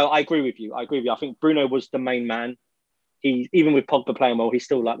yeah, I know. I agree with you. I think Bruno was the main man. He, even with Pogba playing well, he's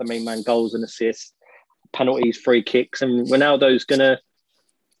still like the main man. Goals and assists, penalties, free kicks, and Ronaldo's gonna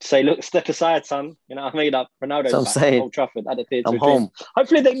say, "Look, step aside, son." You know what I mean? Like Ronaldo's at Old Trafford at the theatre. I'm home.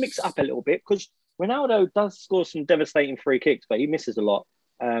 Hopefully, they mix it up a little bit because Ronaldo does score some devastating free kicks, but he misses a lot.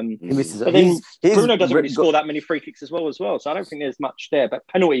 He misses. But then Bruno doesn't really score that many free kicks as well. So I don't think there's much there. But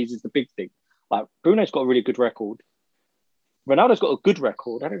penalties is the big thing. Like Bruno's got a really good record. Ronaldo's got a good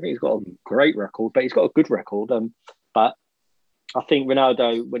record. I don't think he's got a great record, but he's got a good record. But I think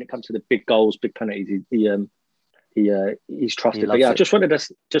Ronaldo, when it comes to the big goals, big penalties, he's trusted. But yeah, I just wanted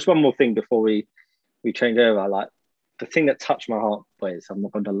just one more thing before we change over. Like the thing that touched my heart, boys, I'm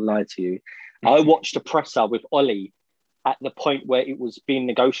not going to lie to you. I watched a presser with Ollie at the point where it was being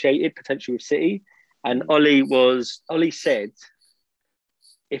negotiated potentially with City, and Ollie said,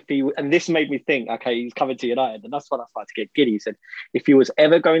 and this made me think, okay, he's coming to United, and that's when I started to get giddy. He said, if he was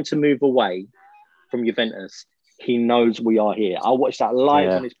ever going to move away from Juventus, he knows we are here. I watched that live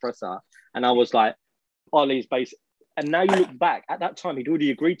on his presser, and I was like, Ollie's base. And now you look back, at that time, he'd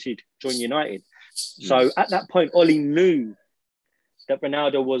already agreed to join United. So at that point, Ollie knew that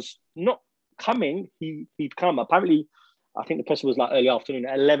Ronaldo was not coming. He'd come. Apparently, I think the presser was like early afternoon,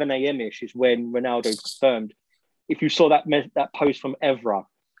 at 11 a.m.-ish is when Ronaldo confirmed. If you saw that post from Evra,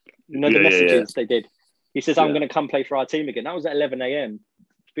 the messages they did. He says, I'm going to come play for our team again. That was at 11 a.m.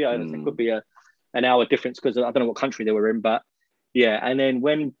 To be honest, it could be an hour difference because I don't know what country they were in. But yeah, and then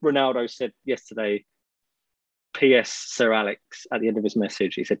when Ronaldo said yesterday, P.S. Sir Alex, at the end of his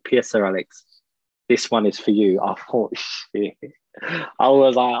message, he said, P.S. Sir Alex, this one is for you. I thought, shit. I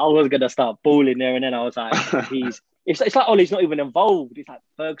was going to start bawling there. And then I was like, it's like Ollie's not even involved. It's like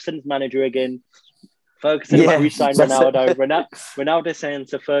Ferguson's manager again. Ferguson might re-sign Ronaldo. Ronaldo saying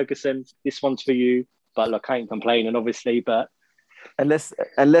to Ferguson, "This one's for you." But look, I ain't complaining, obviously. But let's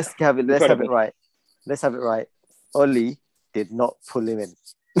have it right. Let's have it right. Ollie did not pull him in.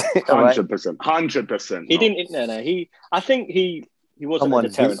 100%. He didn't. No. I think he wasn't a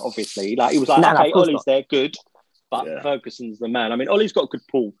deterrent. Obviously, like he was like, okay, Ollie's there, good. But Ferguson's the man. I mean, Ollie's got a good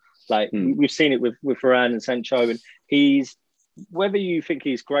pull. Like we've seen it with Varane and Sancho, and he's. Whether you think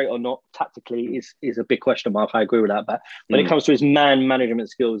he's great or not tactically is a big question mark. I agree with that. But when it comes to his man management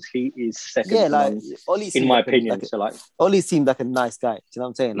skills, he is second to none, in my opinion. Ollie seemed like a nice guy. Do you know what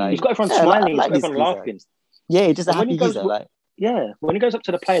I'm saying? Like, he's got everyone smiling, he's got everyone laughing. Yeah, he's just a happy geezer. When he goes up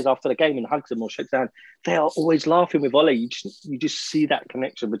to the players after the game and hugs them or shakes down, they are always laughing with Ollie. You just see that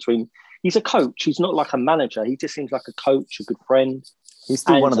connection between. He's a coach. He's not like a manager. He just seems like a coach, a good friend. He's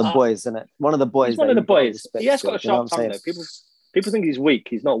still one of the boys, isn't it? One of the boys. He's one of the boys. He has got a sharp tongue, though. People think he's weak.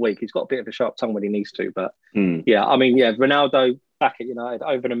 He's not weak. He's got a bit of a sharp tongue when he needs to. But Ronaldo back at United,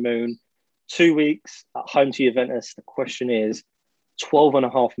 over the moon. 2 weeks at home to Juventus. The question is,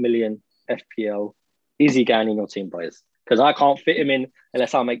 12.5 million FPL. Is he going in your team, boys? Because I can't fit him in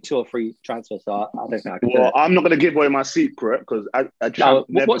unless I make 2 or 3 transfers. So I don't think I can do it. I'm not going to give away my secret because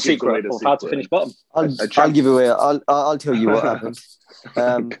what secret? How to finish bottom? I'll give away. I'll tell you what happened.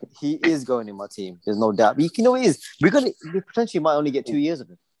 He is going in my team. There's no doubt. But you know what it is? We potentially might only get 2 years of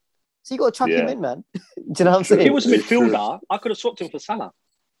him. So you got to chuck him in, man. Do you know what I'm saying? If he was a midfielder, I could have swapped him for Salah.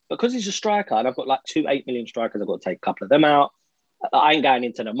 Because he's a striker, and I've got like 2 8 million strikers, I've got to take a couple of them out. I ain't going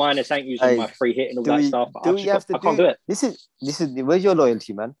into the minus. I ain't using my free hit and all that stuff. I can't do it. This is where's your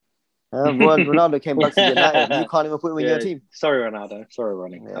loyalty, man? Ronaldo came back to United. You can't even put him in your team. Sorry, Ronaldo. Sorry,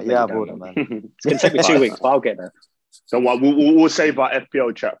 Ronnie. Yeah, I bought him, man. It's going to take me 2 weeks, but I'll get there. Don't worry, we'll save our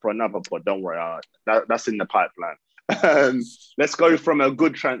FPL chat for another pod. Don't worry, that's in the pipeline. Let's go from a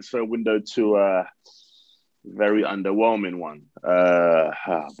good transfer window to a very underwhelming one.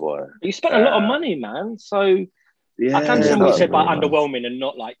 Boy, you spent a lot of money, man. So I can understand what you said about underwhelming and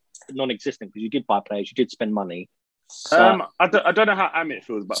not like non-existent because you did buy players, you did spend money. I don't know how Amit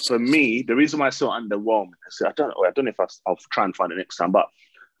feels, but for me, the reason why I saw underwhelming is I don't know if I'll try and find it next time, but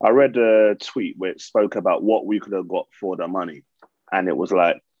I read a tweet where it spoke about what we could have got for the money. And it was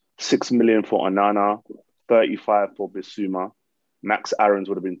like 6 million for Onana, 35 for Bissouma. Max Aarons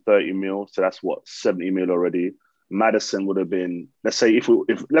would have been 30 mil, so that's what, 70 mil already. Maddison would have been, let's say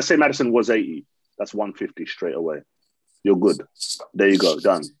let's say Maddison was 80, that's 150 straight away. You're good. There you go,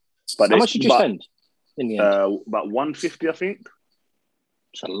 done. But how much did you spend in the end? About 150, I think.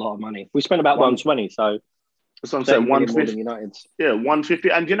 It's a lot of money. We spent about 120, so that's what I'm saying. 150. United's. Yeah,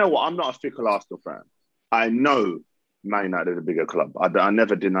 150. And you know what? I'm not a fickle Arsenal fan. I know Man United is a bigger club. I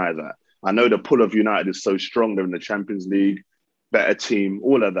never deny that. I know the pull of United is so strong. They're in the Champions League, better team,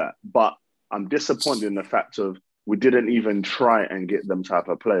 all of that. But I'm disappointed in the fact of we didn't even try and get them type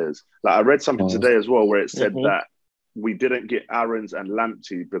of players. Like I read something today as well where it said that we didn't get Aarons and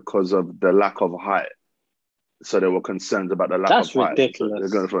Lamptey because of the lack of height. So there were concerns about the lack of height. That's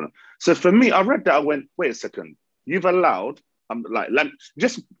ridiculous. So for me, I read that. I went, wait a second. You've allowed,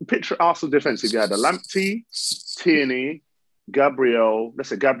 just picture Arsenal defense. If you had a Lamptey, Tierney, Gabriel, let's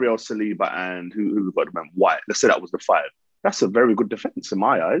say Gabriel, Saliba, and who we got to remember, White. Let's say that was the five. That's a very good defense in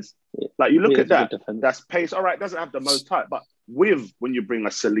my eyes. Like you look at that, that's pace. All right, doesn't have the most height, but when you bring a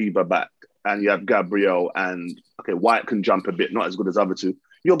Saliba back and you have Gabriel and White can jump a bit, not as good as other two.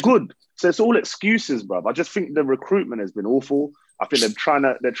 You're good. So it's all excuses, bruv. I just think the recruitment has been awful. I think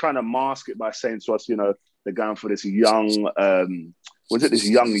they're trying to mask it by saying to us, they're going for this young, this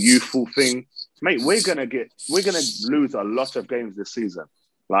young youthful thing. Mate, we're gonna lose a lot of games this season.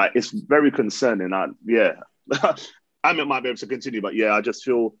 Like it's very concerning. Amit might be able to continue, but I just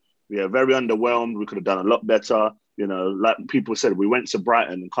feel very underwhelmed. We could have done a lot better. Like people said, we went to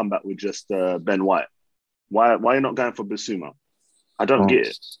Brighton and come back with just Ben White. Why are you not going for Bissouma? I don't get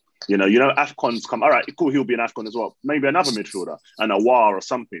it. AFCON's come. All right, cool, he'll be an AFCON as well. Maybe another midfielder, and a War or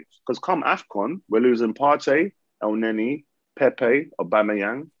something. Because come AFCON, we're losing Partey, El Neni, Pepe,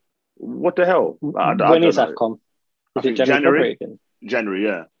 Aubameyang. What the hell? When is AFCON? Is it January? January,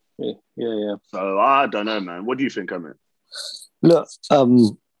 yeah. Yeah. So I don't know, man. What do you think, Amit? Look,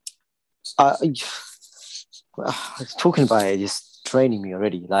 talking about it, just training me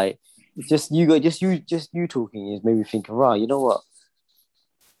already. Like, just you talking is made me think, right, you know what?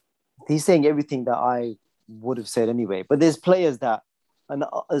 He's saying everything that I would have said anyway. But there's players and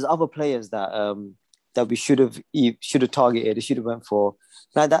there's other players that we should have targeted. They should have went for.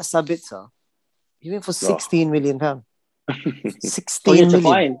 Like that Sabitzer, he went for £16 million. 16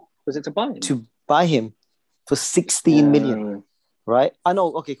 million. Was it to buy him? To buy him for 16 million, right? I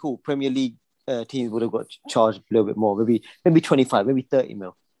know. Okay, cool. Premier League teams would have got charged a little bit more, maybe 25, maybe 30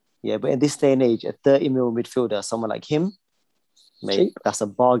 mil. Yeah, but in this day and age, a 30 mil midfielder, someone like him, mate, cheap. That's a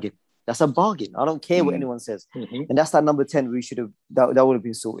bargain. That's a bargain. I don't care what anyone says. Mm-hmm. And that's that number 10 we should have, that would have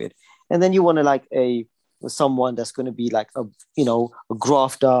been sorted. And then you want to someone that's going to be like a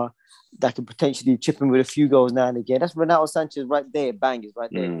grafter that could potentially chip in with a few goals now and again. That's Ronaldo Sanchez right there. Bang is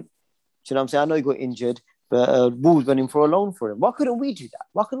right there. Do you know what I'm saying? I know he got injured, but Wolves went in for a loan for him. Why couldn't we do that?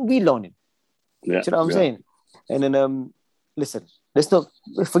 Why couldn't we loan him? Do you know what I'm saying? And then, listen, let's not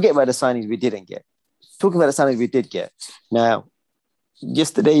forget about the signings we didn't get. Talking about the signings we did get. Now,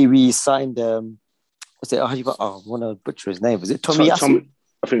 yesterday we signed, I want to butcher his name. Was it Tomiyasu?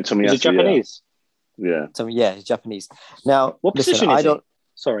 I think Tomiyasu. Is it Japanese? Yeah. He's Japanese. Now, what position is he?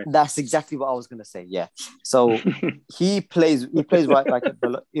 Sorry, that's exactly what I was gonna say. Yeah, so he plays right back at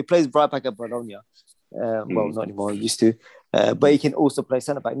Bologna. Well, not anymore. He used to, but he can also play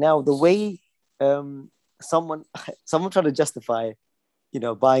centre back. Now, the way someone tried to justify,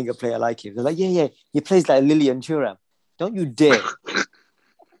 buying a player like him, they're like, yeah, he plays like Lilian Thuram. Don't you dare!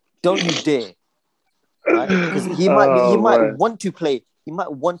 Right? Because he might want to play. He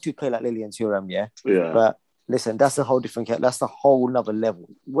might want to play like Lilian Thuram. Yeah. But listen, that's a whole different. That's a whole nother level.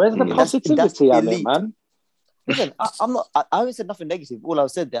 Where's the positivity on it, man? Listen, I haven't said nothing negative. All I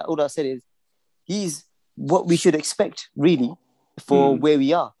said is he's what we should expect, really, for where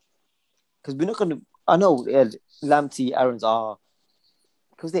we are. Because we're not going to. I know Lamptey, Aarons are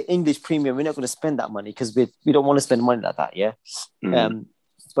because they're English premium. We're not going to spend that money because we don't want to spend money like that. Yeah.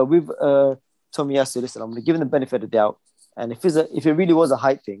 But with Tomiyasu, listen, I'm going to give him the benefit of the doubt. And if it really was a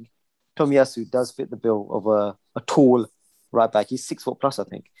height thing, Tomiyasu does fit the bill of a tall right back. He's 6 foot plus, I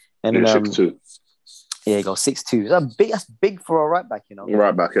think. And 6'2". Yeah, he goes 6'2". That's big for a right back,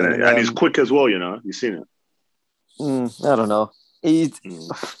 Right back, innit? And he's quick as well, You've seen it. I don't know.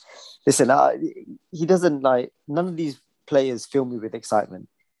 Listen, he doesn't none of these players fill me with excitement.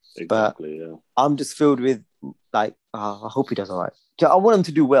 Exactly, but I'm just filled with I hope he does all right. I want him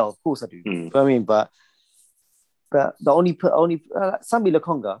to do well, of course I do. You know what I mean? But the only Sambi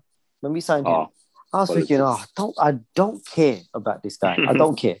Lokonga, when we signed him, I was thinking, I don't care about this guy. I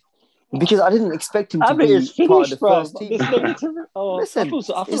don't care. because I didn't expect him to Amit be is part of finished, the bro. first team. This negative. Oh, Listen, I feel it's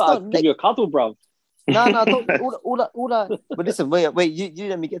like not I'd give you a cuddle, bro. No, I thought all that. But listen, wait. You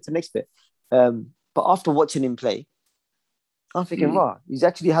let me get to the next bit. But after watching him play, I'm thinking, wow, he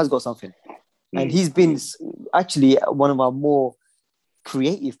actually has got something, and he's been actually one of our more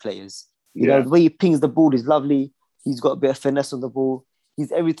creative players. You know, the way he pings the ball is lovely. He's got a bit of finesse on the ball.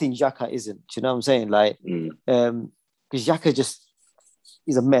 He's everything Xhaka isn't. Do you know what I'm saying? Like, because Xhaka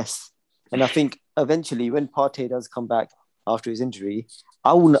he's a mess. And I think eventually when Partey does come back after his injury,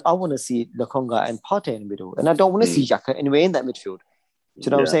 I want to see Lokonga and Partey in the middle. And I don't want to see Xhaka anywhere in that midfield. Do you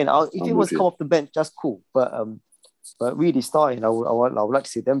know what I'm saying? If he wants to come off the bench, that's cool. But really starting, I would like to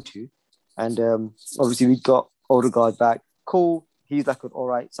see them too. And obviously we got Odegaard back. Cool. He's like an all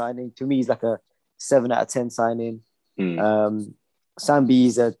right signing. To me, he's like a 7 out of 10 signing. Sambi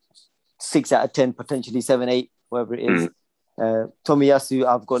is a 6 out of 10, potentially 7, 8, whatever it is. Tomiyasu,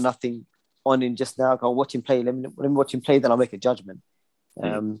 I've got nothing on him just now. I'll watch him play. Let me watch him play, then I'll make a judgment.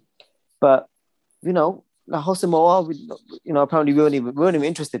 But you know, Hosamoa, apparently we weren't even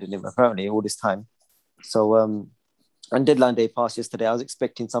interested in him apparently all this time. So and deadline day passed yesterday. I was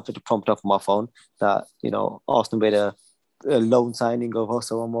expecting something to prompt up on my phone that Arsenal made a loan signing of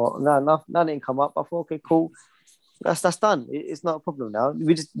Hosamoa. No, none didn't come up. I thought, okay, cool. That's done. It's not a problem now.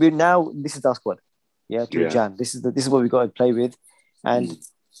 We're now. This is our squad. Till Jan. This is what we got to play with, and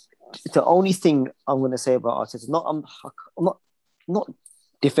the only thing I'm going to say about Arteta, I'm not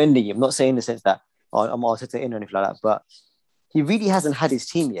defending him. I'm not saying in the sense that I'm Arteta in or anything like that, but he really hasn't had his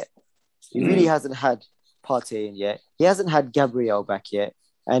team yet. He really hasn't had Partey in yet. He hasn't had Gabriel back yet,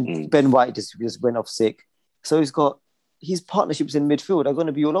 and Ben White just went off sick. So he's got his partnerships in midfield are going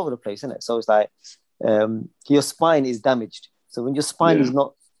to be all over the place, isn't it? So it's like your spine is damaged. So when your spine is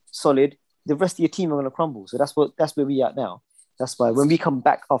not solid, the rest of your team are going to crumble. So that's where we are at now. That's why when we come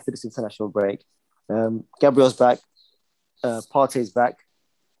back after this international break, Gabriel's back, Partey's back,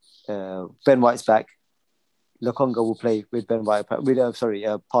 Ben White's back. Lokonga will play with Ben White,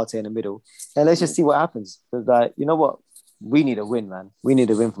 Partey in the middle, and let's just see what happens. Because you know what, we need a win, man. We need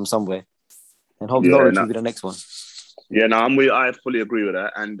a win from somewhere, and hope Norwich will be the next one. Yeah, no, I fully agree with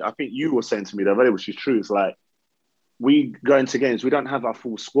that, and I think you were saying to me the other day, which is true. It's like we go into games, we don't have our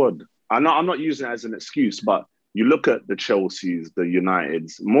full squad. I'm not using it as an excuse, but you look at the Chelseas, the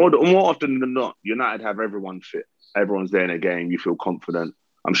Uniteds, more often than not, United have everyone fit. Everyone's there in a game. You feel confident.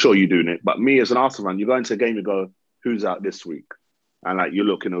 I'm sure you do, Nick. But me as an Arsenal fan, you go into a game, you go, who's out this week? And like you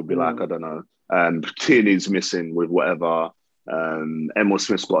look and it'll be like, I don't know, Tierney's missing with whatever. Emil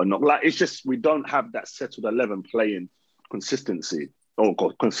Smith's got a knock. Like it's just we don't have that settled 11 playing consistently.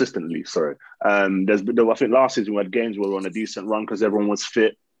 Sorry. I think last season we had games where we were on a decent run because everyone was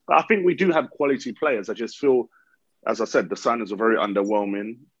fit. But I think we do have quality players. I just feel, as I said, the signings are very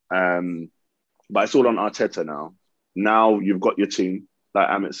underwhelming. But it's all on Arteta now. Now you've got your team. Like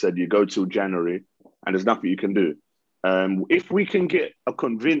Amit said, you go till January and there's nothing you can do. If we can get a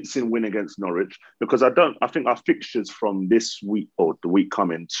convincing win against Norwich, because I think our fixtures from this week or the week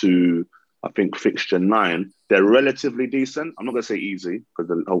coming to, I think, fixture 9, they're relatively decent. I'm not going to say easy because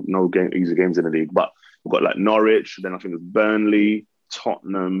there's no easy games in the league, but we've got like Norwich, then I think it's Burnley,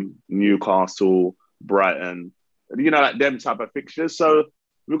 Tottenham, Newcastle, Brighton, like them type of fixtures. So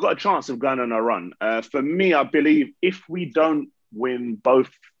we've got a chance of going on a run. For me, I believe if we don't win both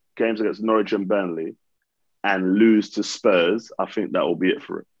games against Norwich and Burnley and lose to Spurs, I think that will be it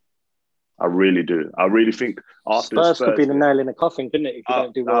for it. I really do. I really think after Spurs could be the nail in the coffin, couldn't it? If you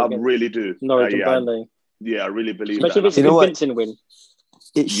don't do well against really do. Norwich and Burnley. I really believe especially that. If it's a convincing win.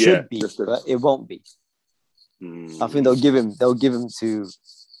 It should be, but it won't be. I think they'll give him to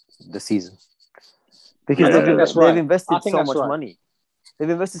the season because they've invested so much money. They've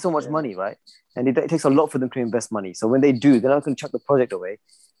invested so much money, right? And it takes a lot for them to invest money. So when they do, they're not going to chuck the project away.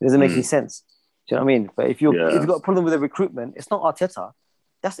 It doesn't make any sense. Do you know what I mean? But if you've got a problem with the recruitment, it's not Arteta.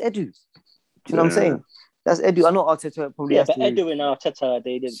 That's Edu. Do you know what I'm saying? That's Edu. I know Arteta probably has but to... Edu and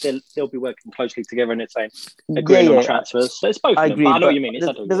Arteta, they'll be working closely together and it's agreeing on transfers. So it's both of them. Agree, but I know what you mean.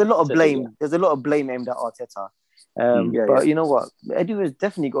 There's a lot of blame. There's a lot of blame aimed at Arteta. But you know what? Edu has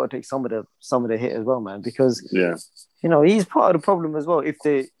definitely got to take some of the hit as well, man. Because he's part of the problem as well.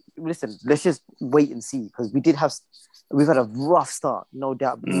 Let's just wait and see because we've had a rough start, no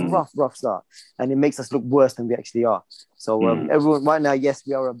doubt, rough start, and it makes us look worse than we actually are. So everyone right now, yes,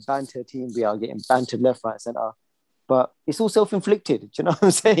 we are a banter team. We are getting bantered left, right, center, but it's all self-inflicted. Do you know what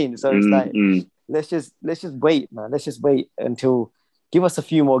I'm saying? So it's like let's just wait, man. Let's just wait until give us a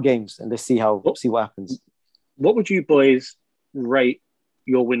few more games and let's see what happens. What would you boys rate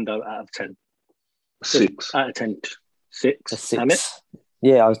your window out of 10? 6 out of 10. 6. A 6. Amit?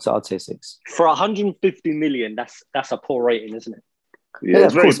 Yeah, I'd say 6. For 150 million, that's a poor rating, isn't it? Yeah, Yeah, it's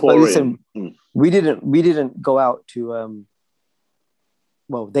of very course. But poor listen, rating. we didn't go out to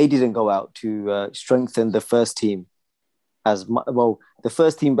well, they didn't go out to strengthen the first team as much. Well, the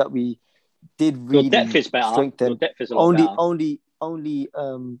first team that we did Your really depth is better. strengthen. Your depth is a lot better. Only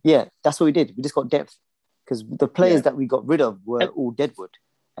yeah, that's what we did. We just got depth because the players that we got rid of were all deadwood,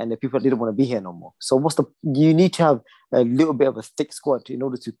 and the people didn't want to be here no more. So you need to have a little bit of a thick squad in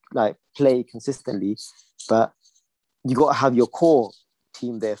order to like play consistently, but you got to have your core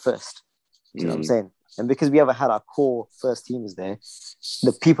team there first. Do you know what I'm saying? And because we haven't had our core first teamers there,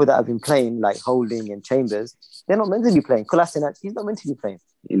 the people that have been playing, like Holding and Chambers, they're not meant to be playing. Kolasinac, he's not meant to be playing.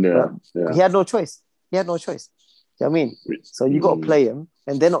 Yeah. He had no choice. Do you know what I mean? So you got to play him,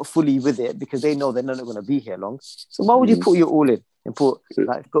 and they're not fully with it because they know they're not going to be here long. So why would you put your all in and put,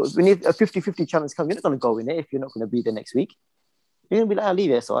 like, we need a 50-50 chance come? You're not going to go in it if you're not going to be there next week. You're going to be like, I'll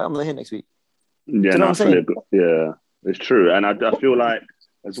leave it, so I'm not here next week. Yeah, Do you know what I'm saying? Yeah, it's true. And I feel like,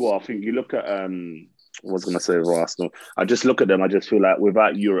 as well, I think you look at, what was I going to say with Arsenal? I just look at them, I just feel like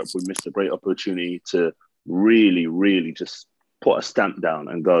without Europe, we missed a great opportunity to really, really just put a stamp down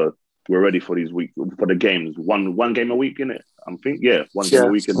and go, we're ready for the games. One game a week, innit? I think, one game a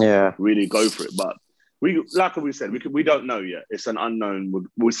week and really go for it. But like we said, we don't know yet. It's an unknown.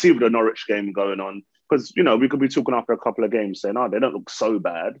 We'll see with the Norwich game going on. Because, we could be talking after a couple of games saying, they don't look so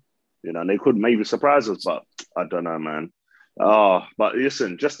bad. And they could maybe surprise us, but I don't know, man. But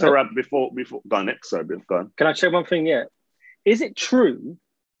listen, just to wrap before go on next, sorry, go on. Can I say one thing? Yeah. Is it true,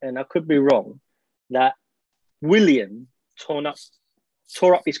 and I could be wrong, that Willian tore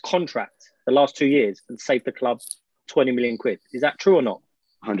up his contract the last 2 years and saved the club 20 million quid? Is that true or not?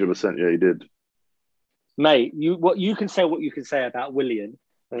 100%, yeah, he did. Mate, you can say what you can say about Willian.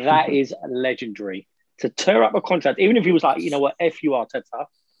 That is legendary. To tear up a contract, even if he was like, you know what, F you Arteta,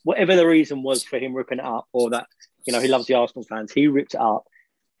 whatever the reason was for him ripping it up, or that, he loves the Arsenal fans, he ripped it up.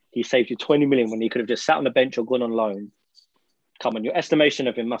 He saved you 20 million when he could have just sat on the bench or gone on loan. Come on, your estimation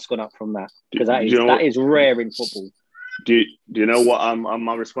of him must have gone up from that, because that is rare in football. Do you know what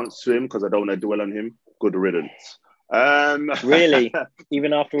my response to him? Because I don't want to dwell on him. Good riddance. Really?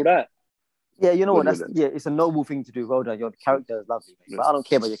 Even after all that? Yeah, you know what? It's a noble thing to do. Well done. Your character is lovely, mate. But I don't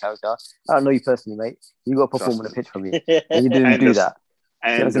care about your character. I don't know you personally, mate. You got to perform on the pitch for me, and you didn't do that.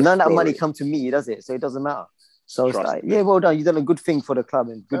 And none of that money come to me, does it? So it doesn't matter. So it's like, well done. You've done a good thing for the club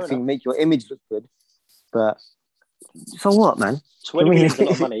and good thing, make your image look good. But so what, man? 20 million is a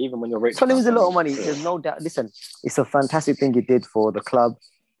lot of money, even when you're rich. 20 million is a lot of money. There's no doubt. Listen, it's a fantastic thing he did for the club.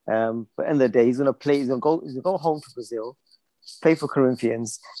 But at the end of the day, he's gonna play. He's gonna go home to Brazil, play for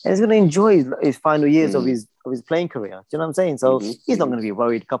Corinthians, and he's gonna enjoy his final years of his playing career. Do you know what I'm saying? So he's not gonna be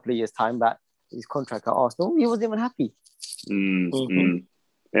worried a couple of years time that his contract at Arsenal. He wasn't even happy.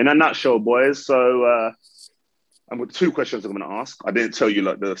 In a nutshell, boys. So I've got 2 questions I'm going to ask. I didn't tell you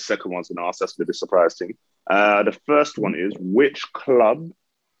like the second one's going to ask. That's going to be surprising. The first one is, which club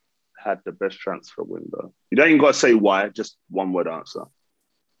had the best transfer window? You don't even got to say why. Just one word answer.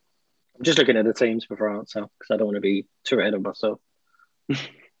 I'm just looking at the teams before I answer because I don't want to be too ahead of myself.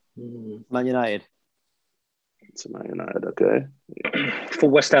 Man United. It's Man United, okay. For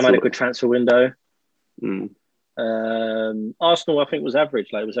West Ham, had a good transfer window. Arsenal, I think, was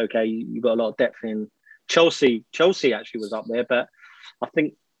average. Like, it was okay. You got a lot of depth in. Chelsea actually was up there, but I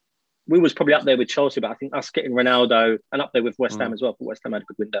think we was probably up there with Chelsea. But I think us getting Ronaldo, and up there with West Ham as well. But West Ham had a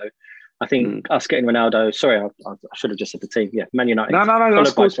good window. I think us getting Ronaldo. Sorry, I should have just said the team. Yeah, Man United. No.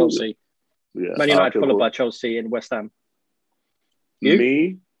 Followed by Chelsea. Yeah, Man United followed by Chelsea and West Ham. You?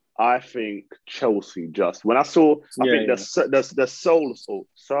 Me, I think Chelsea. Just when I saw, I think the Saul,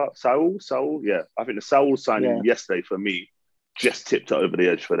 yeah. I think the Saul signing yesterday for me just tipped it over the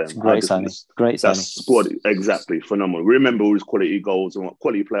edge for them. Great signing. That squad, exactly, phenomenal. Remember all his quality goals and what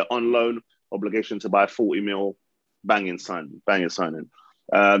quality player on loan, obligation to buy 40 mil, banging signing.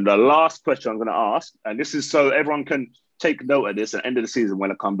 The last question I'm going to ask, and this is so everyone can take note of this at the end of the season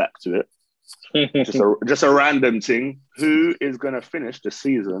when I come back to it. just a random thing. Who is going to finish the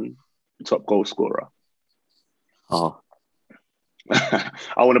season top goal scorer? Oh, I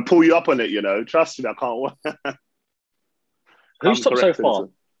want to pull you up on it. Trust me, I can't wait. Who's top so far,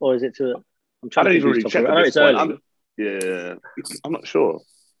 or is it to? I'm trying to think really check. I know it's early. I'm not sure.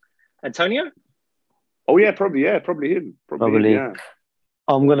 Antonio? Oh yeah, probably him. Probably. Him, yeah.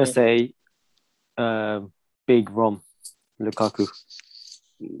 I'm gonna say, Big Rom, Lukaku.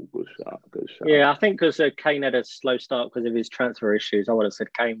 Good shot. Yeah, I think because Kane had a slow start because of his transfer issues. I would have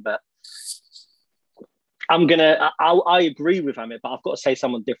said Kane, but I agree with Amit, but I've got to say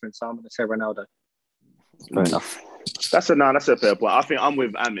someone different, so I'm going to say Ronaldo. Fair enough. That's a fair point. I think I'm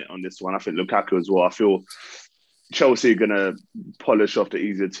with Amit on this one. I think Lukaku as well. I feel Chelsea are gonna polish off the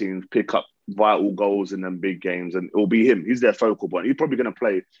easier teams, pick up vital goals in them big games, and it'll be him. He's their focal point. He's probably gonna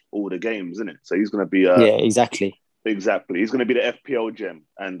play all the games, isn't it? So he's gonna be exactly. Exactly. He's gonna be the FPL gem,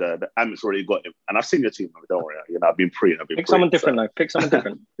 and Amit's already got him. And I've seen your team. Don't worry. I've been pre. Pick someone different though. Pick someone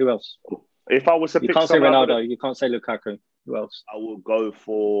different. Who else? If I was to you pick can't say Ronaldo. You can't say Lukaku. Who else? I will go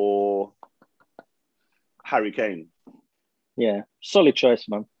for Harry Kane. Yeah, solid choice,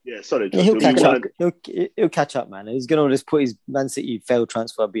 man. Yeah, solid choice. He'll catch up. He'll catch up, man. He's gonna just put his Man City failed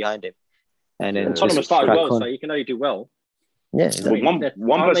transfer behind him, and then Tottenham started well, so you can only do well. Yeah, exactly. One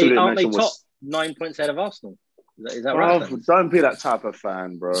person aren't they mentioned top was 9 points ahead of Arsenal? Is that bro, right? don't be that type of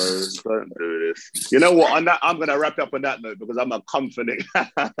fan, bro. Don't do this. You know what? On that, I'm gonna wrap up on that note because I'm a comforting.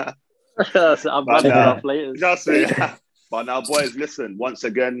 I'm running off later. Just but now, boys, listen. Once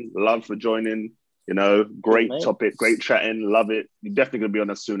again, love for joining. Great topic, great chatting. Love it. You're definitely gonna be on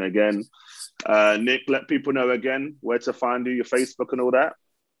us soon again. Nick, let people know again where to find you, your Facebook and all that.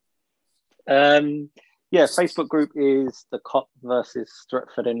 Facebook group is the Cop versus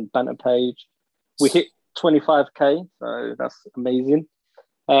Stretford in banter page. We hit 25k, so that's amazing.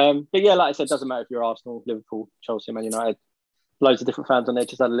 But yeah, like I said, it doesn't matter if you're Arsenal, Liverpool, Chelsea, Man United. Loads of different fans on there.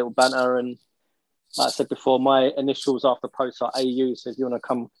 Just had a little banter, and like I said before, my initials after posts are AU. So if you want to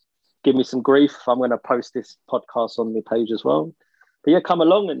come give me some grief, I'm going to post this podcast on the page as well. But yeah, come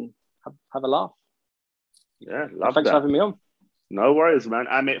along and have a laugh. Yeah, love Thanks that. for having me on. No worries, man.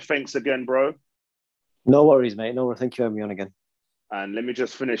 Amit, thanks again, bro. No worries, mate. No worries. Thank you for having me on again. And let me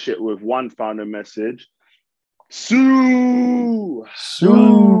just finish it with one final message. Sue! Viva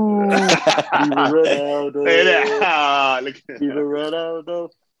Ronaldo! Viva Ronaldo!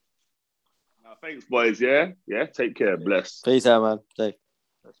 Thanks, boys. Yeah? Take care. Bless. Peace out, man. Safe.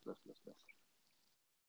 Bless.